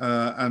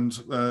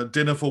 and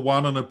dinner for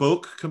one and a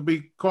book can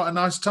be quite a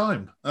nice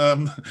time,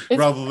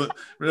 rather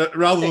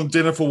than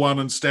dinner for one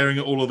and staring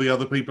at all of the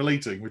other people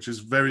eating, which is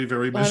very,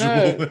 very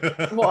miserable.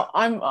 I know. Well,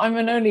 I'm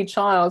an only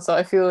child, so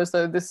I feel as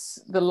though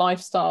the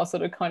lifestyle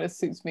sort of kind of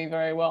suits me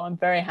very well. I'm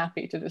very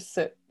happy to just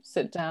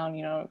sit down,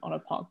 on a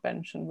park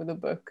bench and with a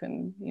book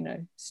and,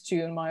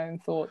 stew in my own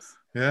thoughts.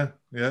 Yeah,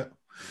 yeah.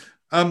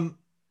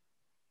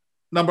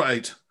 Number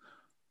 8.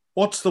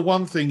 What's the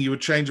one thing you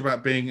would change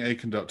about being a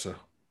conductor?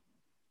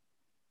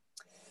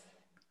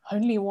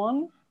 Only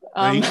one?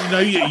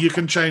 You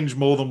can change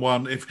more than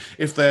one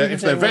if they're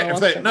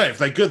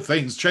good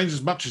things. Change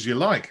as much as you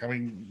like. I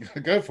mean,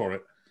 go for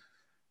it.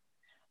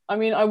 I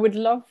mean, I would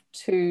love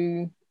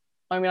to.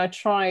 I mean, I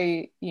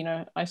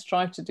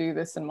strive to do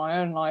this in my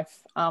own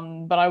life,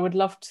 but I would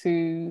love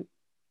to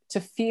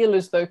feel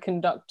as though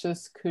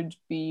conductors could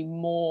be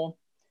more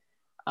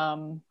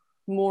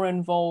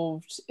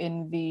involved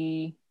in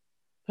the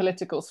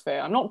political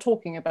sphere. I'm not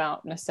talking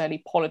about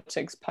necessarily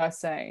politics per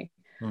se,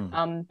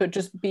 but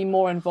just be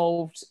more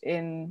involved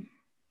in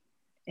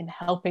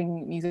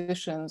helping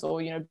musicians,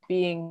 or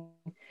being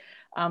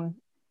on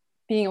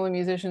the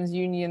musicians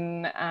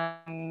union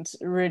and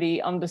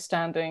really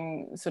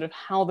understanding sort of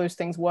how those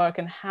things work,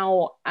 and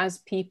how, as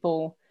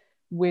people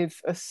with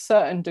a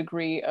certain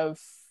degree of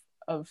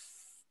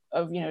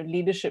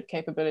leadership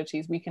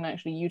capabilities, we can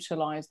actually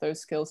utilize those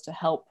skills to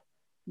help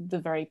the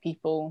very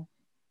people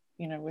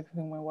with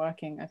whom we're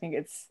working. I think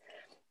it's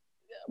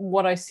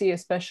what I see,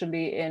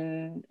 especially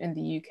in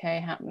the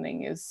UK,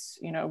 happening is,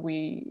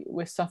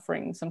 we're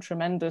suffering some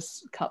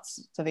tremendous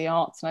cuts to the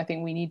arts, and I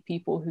think we need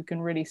people who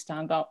can really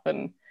stand up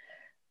and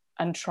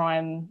try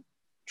and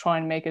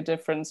make a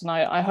difference. And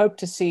I hope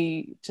to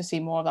see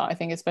more of that. I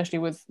think especially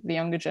with the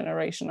younger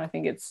generation, I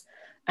think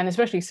and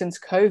especially since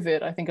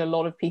COVID, I think a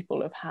lot of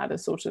people have had a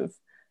sort of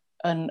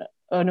an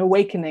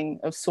awakening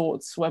of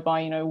sorts,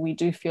 whereby we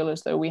do feel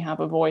as though we have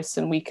a voice,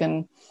 and we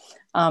can,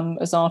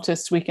 as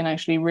artists, we can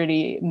actually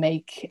really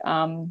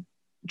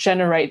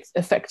generate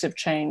effective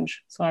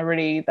change. So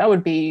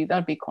that'd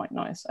be quite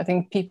nice. I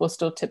think people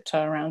still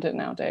tiptoe around it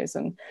nowadays,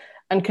 and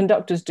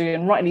conductors do,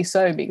 and rightly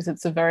so, because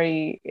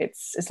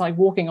it's like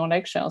walking on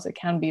eggshells. It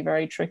can be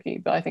very tricky,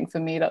 but I think for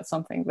me, that's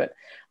something that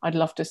I'd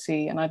love to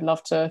see, and I'd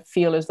love to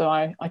feel as though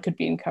I could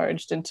be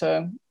encouraged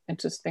into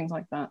things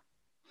like that.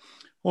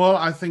 Well,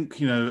 I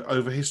think,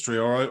 over history,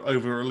 or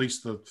over at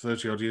least the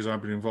 30 odd years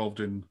I've been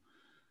involved in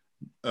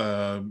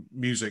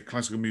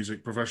classical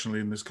music professionally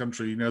in this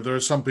country, there are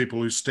some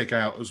people who stick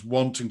out as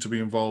wanting to be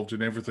involved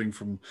in everything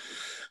from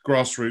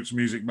grassroots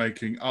music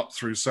making up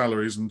through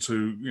salaries and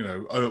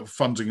to,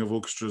 funding of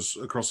orchestras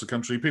across the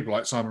country. People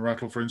like Simon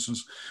Rattle, for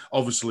instance,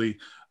 obviously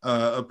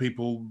are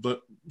people that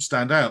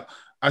stand out.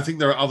 I think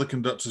there are other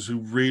conductors who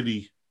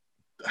really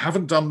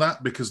haven't done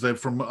that because they're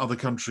from other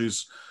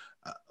countries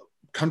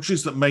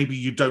that maybe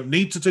you don't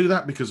need to do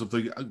that because of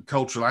the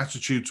cultural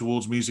attitude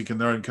towards music in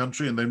their own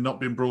country, and they've not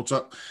been brought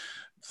up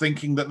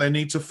thinking that they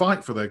need to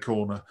fight for their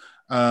corner.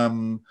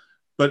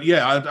 But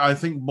yeah, I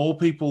think more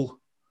people,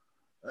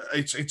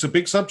 it's a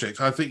big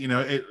subject. I think,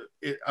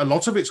 a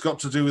lot of it's got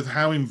to do with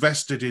how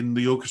invested in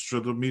the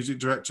orchestra the music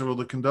director or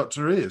the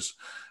conductor is,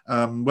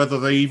 whether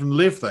they even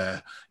live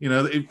there.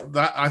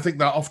 I think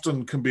that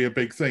often can be a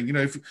big thing.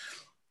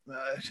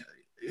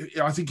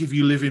 I think if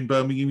you live in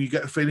Birmingham, you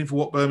get a feeling for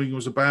what Birmingham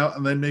was about,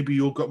 and then maybe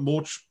you've got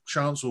more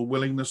chance or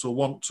willingness or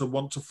want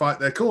to fight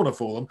their corner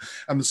for them.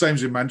 And the same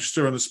is in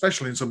Manchester, and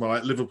especially in somewhere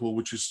like Liverpool,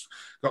 which has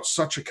got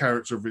such a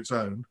character of its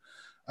own.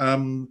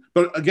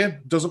 But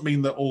again, doesn't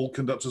mean that all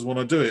conductors want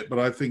to do it, but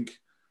I think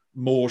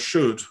more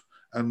should.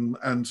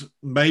 And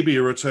maybe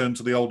a return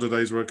to the older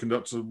days where a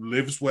conductor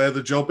lives where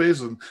the job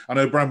is. And I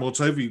know Bramwell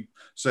Tovey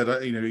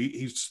said,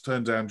 he's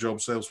turned down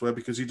jobs elsewhere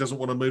because he doesn't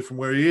want to move from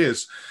where he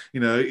is.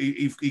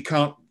 He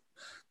can't,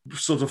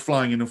 sort of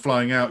flying in and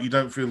flying out. You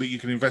don't feel that you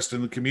can invest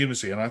in the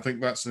community. And I think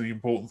that's the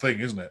important thing,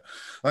 isn't it?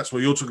 That's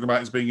what you're talking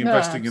about, is being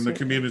investing in the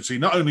community,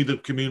 not only the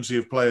community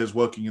of players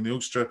working in the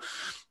orchestra,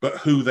 but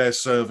who they're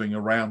serving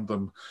around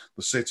them,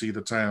 the city,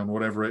 the town,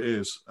 whatever it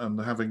is, and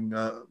having,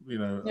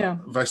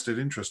 vested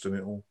interest in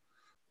it all.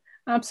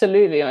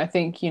 Absolutely. And I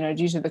think,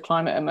 due to the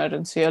climate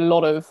emergency, I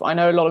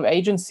know a lot of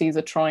agencies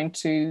are trying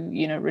to,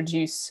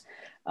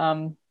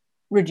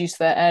 reduce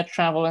their air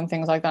travel and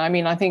things like that. I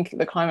mean, I think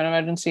the climate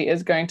emergency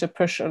is going to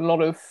push a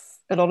lot of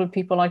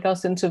people like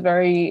us into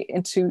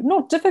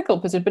not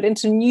difficult positions, but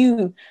into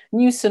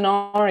new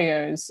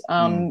scenarios,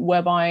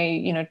 whereby,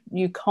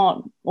 you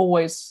can't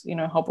always,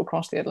 hop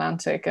across the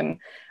Atlantic and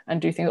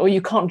do things, or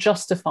you can't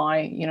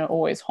justify,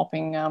 always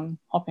hopping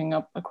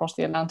up across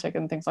the Atlantic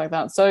and things like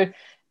that. So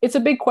it's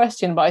a big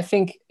question, but I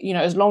think,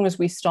 as long as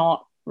we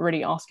start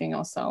really asking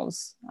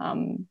ourselves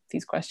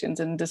these questions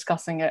and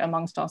discussing it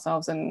amongst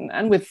ourselves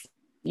and with,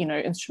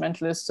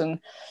 instrumentalists and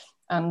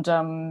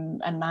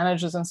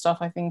managers and stuff,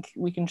 I think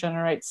we can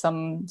generate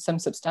some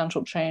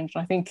substantial change.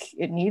 And I think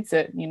it needs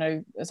it.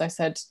 As I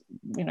said,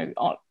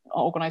 our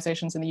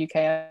organizations in the UK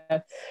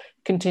are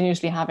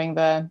continuously having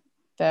their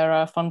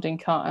funding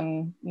cut,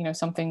 and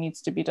something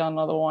needs to be done.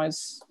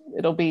 Otherwise,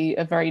 it'll be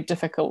a very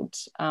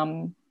difficult.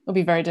 It'll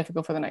be very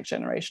difficult for the next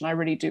generation. I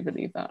really do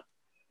believe that.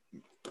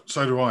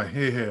 So do I.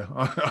 Here.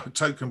 I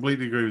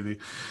completely agree with you.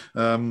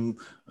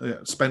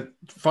 Spent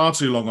far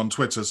too long on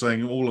Twitter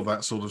saying all of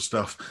that sort of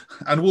stuff,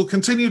 and will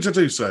continue to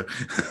do so.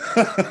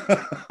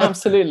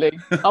 Absolutely.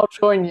 I'll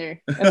join you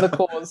in the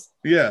cause.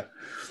 Yeah.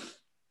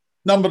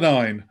 Number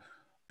 9.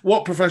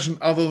 What profession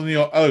other than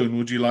your own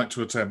would you like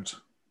to attempt?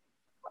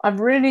 I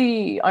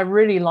really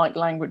like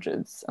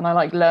languages, and I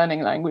like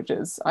learning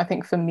languages. I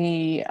think for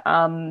me,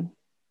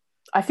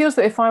 I feel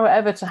that if I were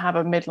ever to have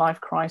a midlife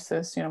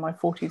crisis, my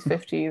 40s,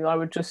 50s, I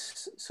would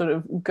just sort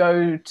of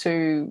go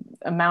to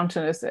a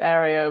mountainous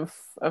area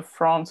of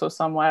France or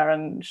somewhere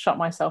and shut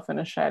myself in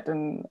a shed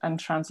and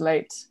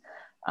translate.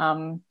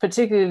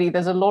 Particularly,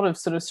 there's a lot of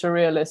sort of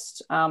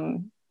surrealist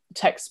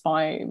text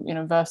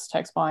verse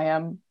text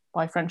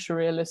by French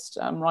surrealist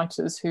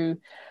writers who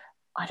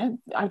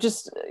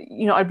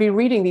I'd be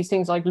reading these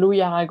things like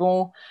Louis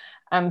Aragon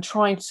and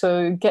trying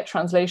to get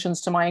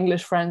translations to my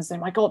English friends saying,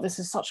 my God, this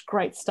is such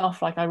great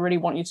stuff. Like, I really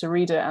want you to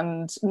read it,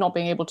 and not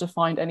being able to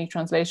find any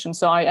translation.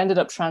 So I ended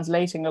up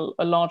translating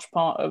a large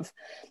part of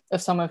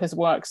some of his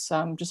works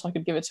just so I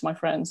could give it to my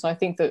friends. So I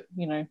think that,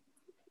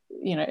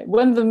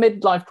 when the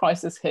midlife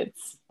crisis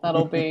hits,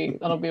 that'll be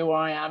where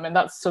I am. And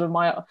that's sort of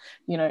my,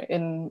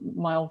 in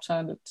my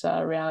alternate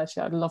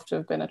reality, I'd love to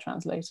have been a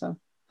translator.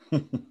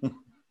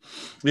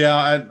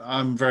 Yeah,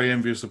 I'm very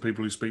envious of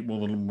people who speak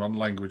more than one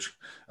language.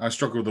 I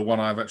struggle with the one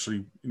I've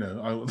actually,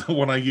 the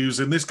one I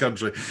use in this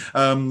country.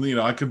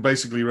 I can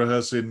basically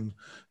rehearse in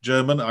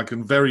German. I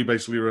can very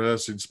basically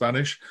rehearse in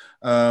Spanish.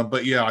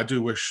 But yeah, I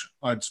do wish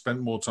I'd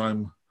spent more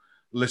time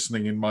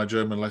listening in my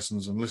German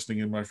lessons and listening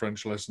in my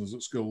French lessons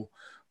at school.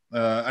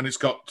 And it's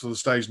got to the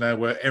stage now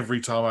where every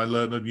time I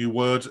learn a new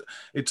word,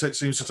 it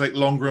seems to take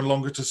longer and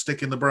longer to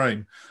stick in the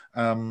brain.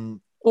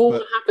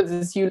 What happens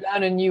is you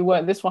learn a new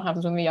word. This is what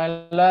happens with me.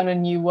 I learn a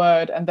new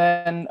word, and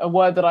then a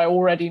word that I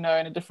already know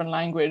in a different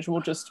language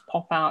will just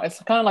pop out. It's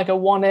kind of like a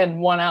one in,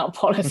 one out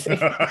policy.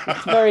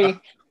 It's very,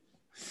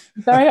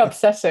 very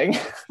upsetting.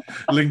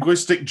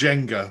 Linguistic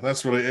Jenga,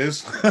 that's what it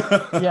is.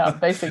 Yeah,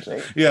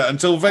 basically. Yeah,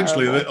 until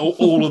eventually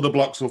all of the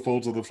blocks will fall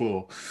to the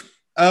floor.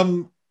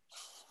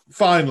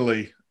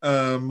 Finally,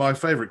 my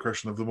favourite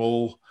question of them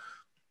all.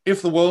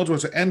 If the world were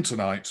to end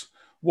tonight,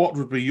 what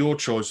would be your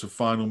choice of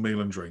final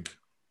meal and drink?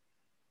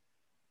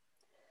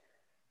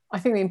 I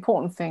think the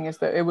important thing is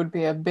that it would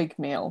be a big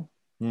meal.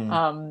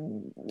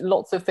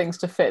 Lots of things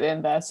to fit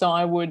in there. So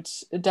I would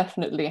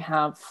definitely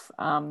have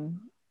a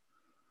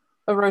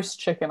roast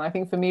chicken. I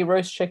think for me,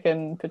 roast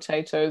chicken,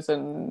 potatoes,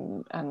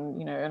 and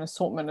an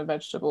assortment of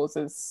vegetables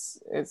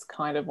is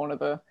kind of one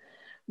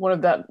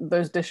of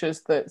those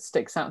dishes that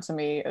sticks out to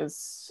me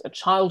as a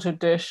childhood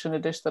dish, and a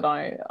dish that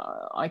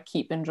I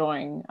keep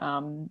enjoying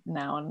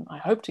now, and I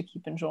hope to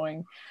keep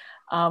enjoying.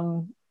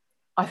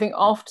 I think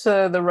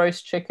after the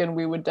roast chicken,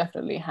 we would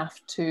definitely have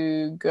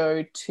to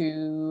go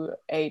to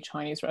a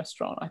Chinese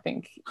restaurant. I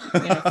think,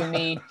 for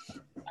me,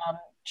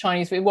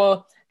 Chinese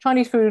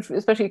food,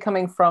 especially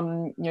coming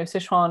from,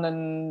 Sichuan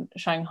and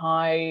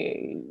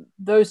Shanghai,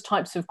 those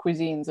types of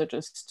cuisines are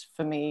just,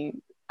 for me,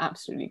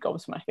 absolutely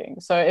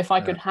gobsmacking. So if I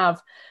could have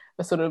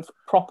a sort of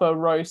proper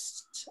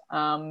roast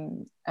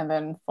and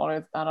then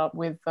follow that up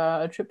with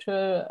a trip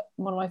to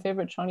one of my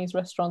favorite Chinese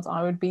restaurants,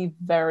 I would be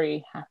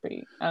very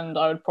happy, and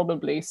I would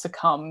probably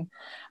succumb,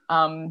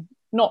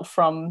 not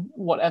from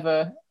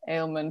whatever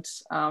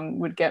ailment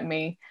would get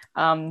me,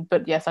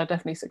 but yes, I'd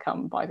definitely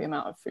succumb by the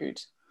amount of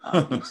food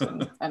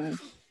eaten,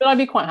 but I'd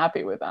be quite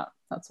happy with that.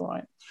 That's all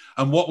right.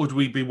 And what would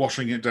we be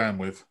washing it down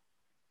with?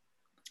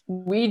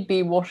 We'd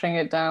be washing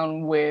it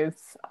down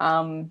with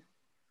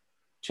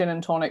gin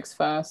and tonics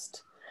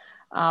first.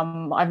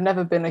 I've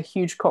never been a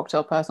huge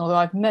cocktail person, although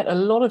I've met a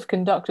lot of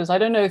conductors. I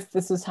don't know if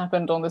this has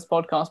happened on this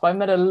podcast, but I've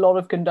met a lot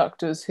of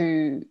conductors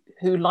who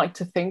like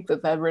to think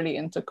that they're really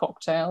into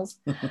cocktails.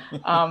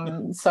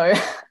 So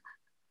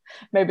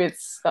maybe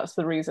that's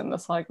the reason.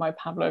 That's like my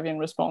Pavlovian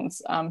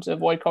response to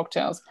avoid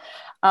cocktails.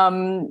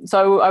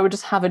 So I would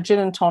just have a gin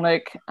and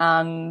tonic,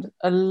 and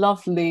a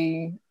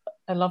lovely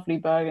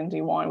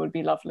Burgundy wine would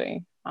be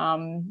lovely.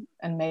 And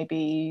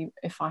maybe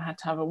if I had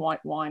to have a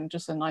white wine,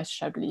 just a nice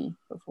Chablis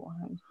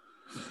beforehand.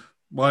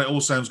 Well, it all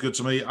sounds good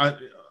to me.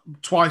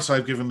 Twice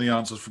I've given the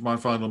answers for my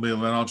final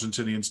meal, an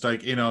Argentinian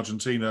steak in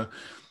Argentina.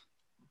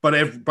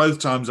 But both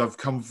times I've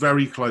come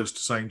very close to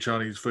saying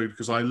Chinese food,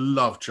 because I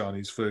love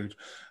Chinese food.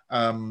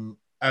 And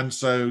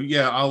so,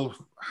 yeah, I'll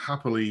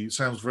happily,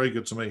 sounds very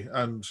good to me.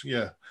 And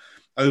yeah,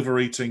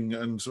 overeating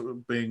and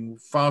being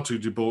far too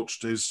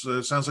debauched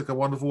sounds like a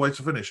wonderful way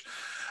to finish.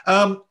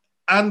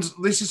 And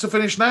this is to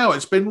finish now.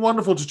 It's been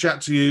wonderful to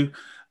chat to you.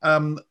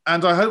 And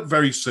I hope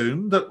very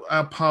soon that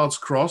our paths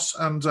cross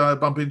and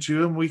bump into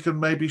you, and we can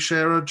maybe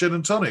share a gin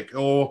and tonic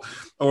or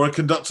a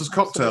conductor's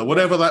cocktail,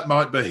 whatever that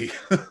might be.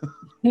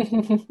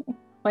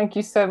 Thank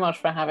you so much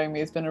for having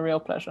me. It's been a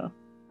real pleasure.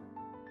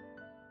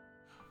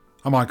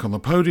 A Mic on the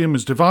Podium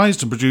is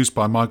devised and produced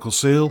by Michael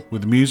Seal,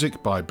 with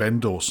music by Ben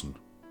Dawson.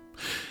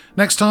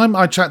 Next time,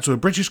 I chat to a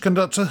British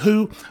conductor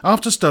who,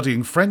 after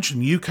studying French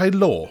and UK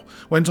law,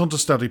 went on to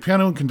study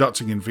piano and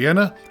conducting in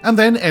Vienna and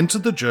then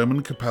entered the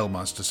German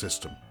Kapellmeister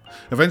system,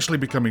 eventually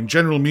becoming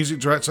general music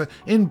director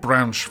in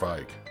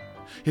Braunschweig.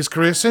 His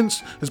career since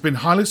has been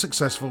highly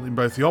successful in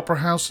both the opera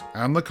house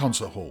and the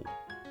concert hall.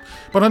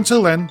 But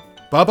until then,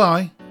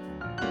 bye-bye.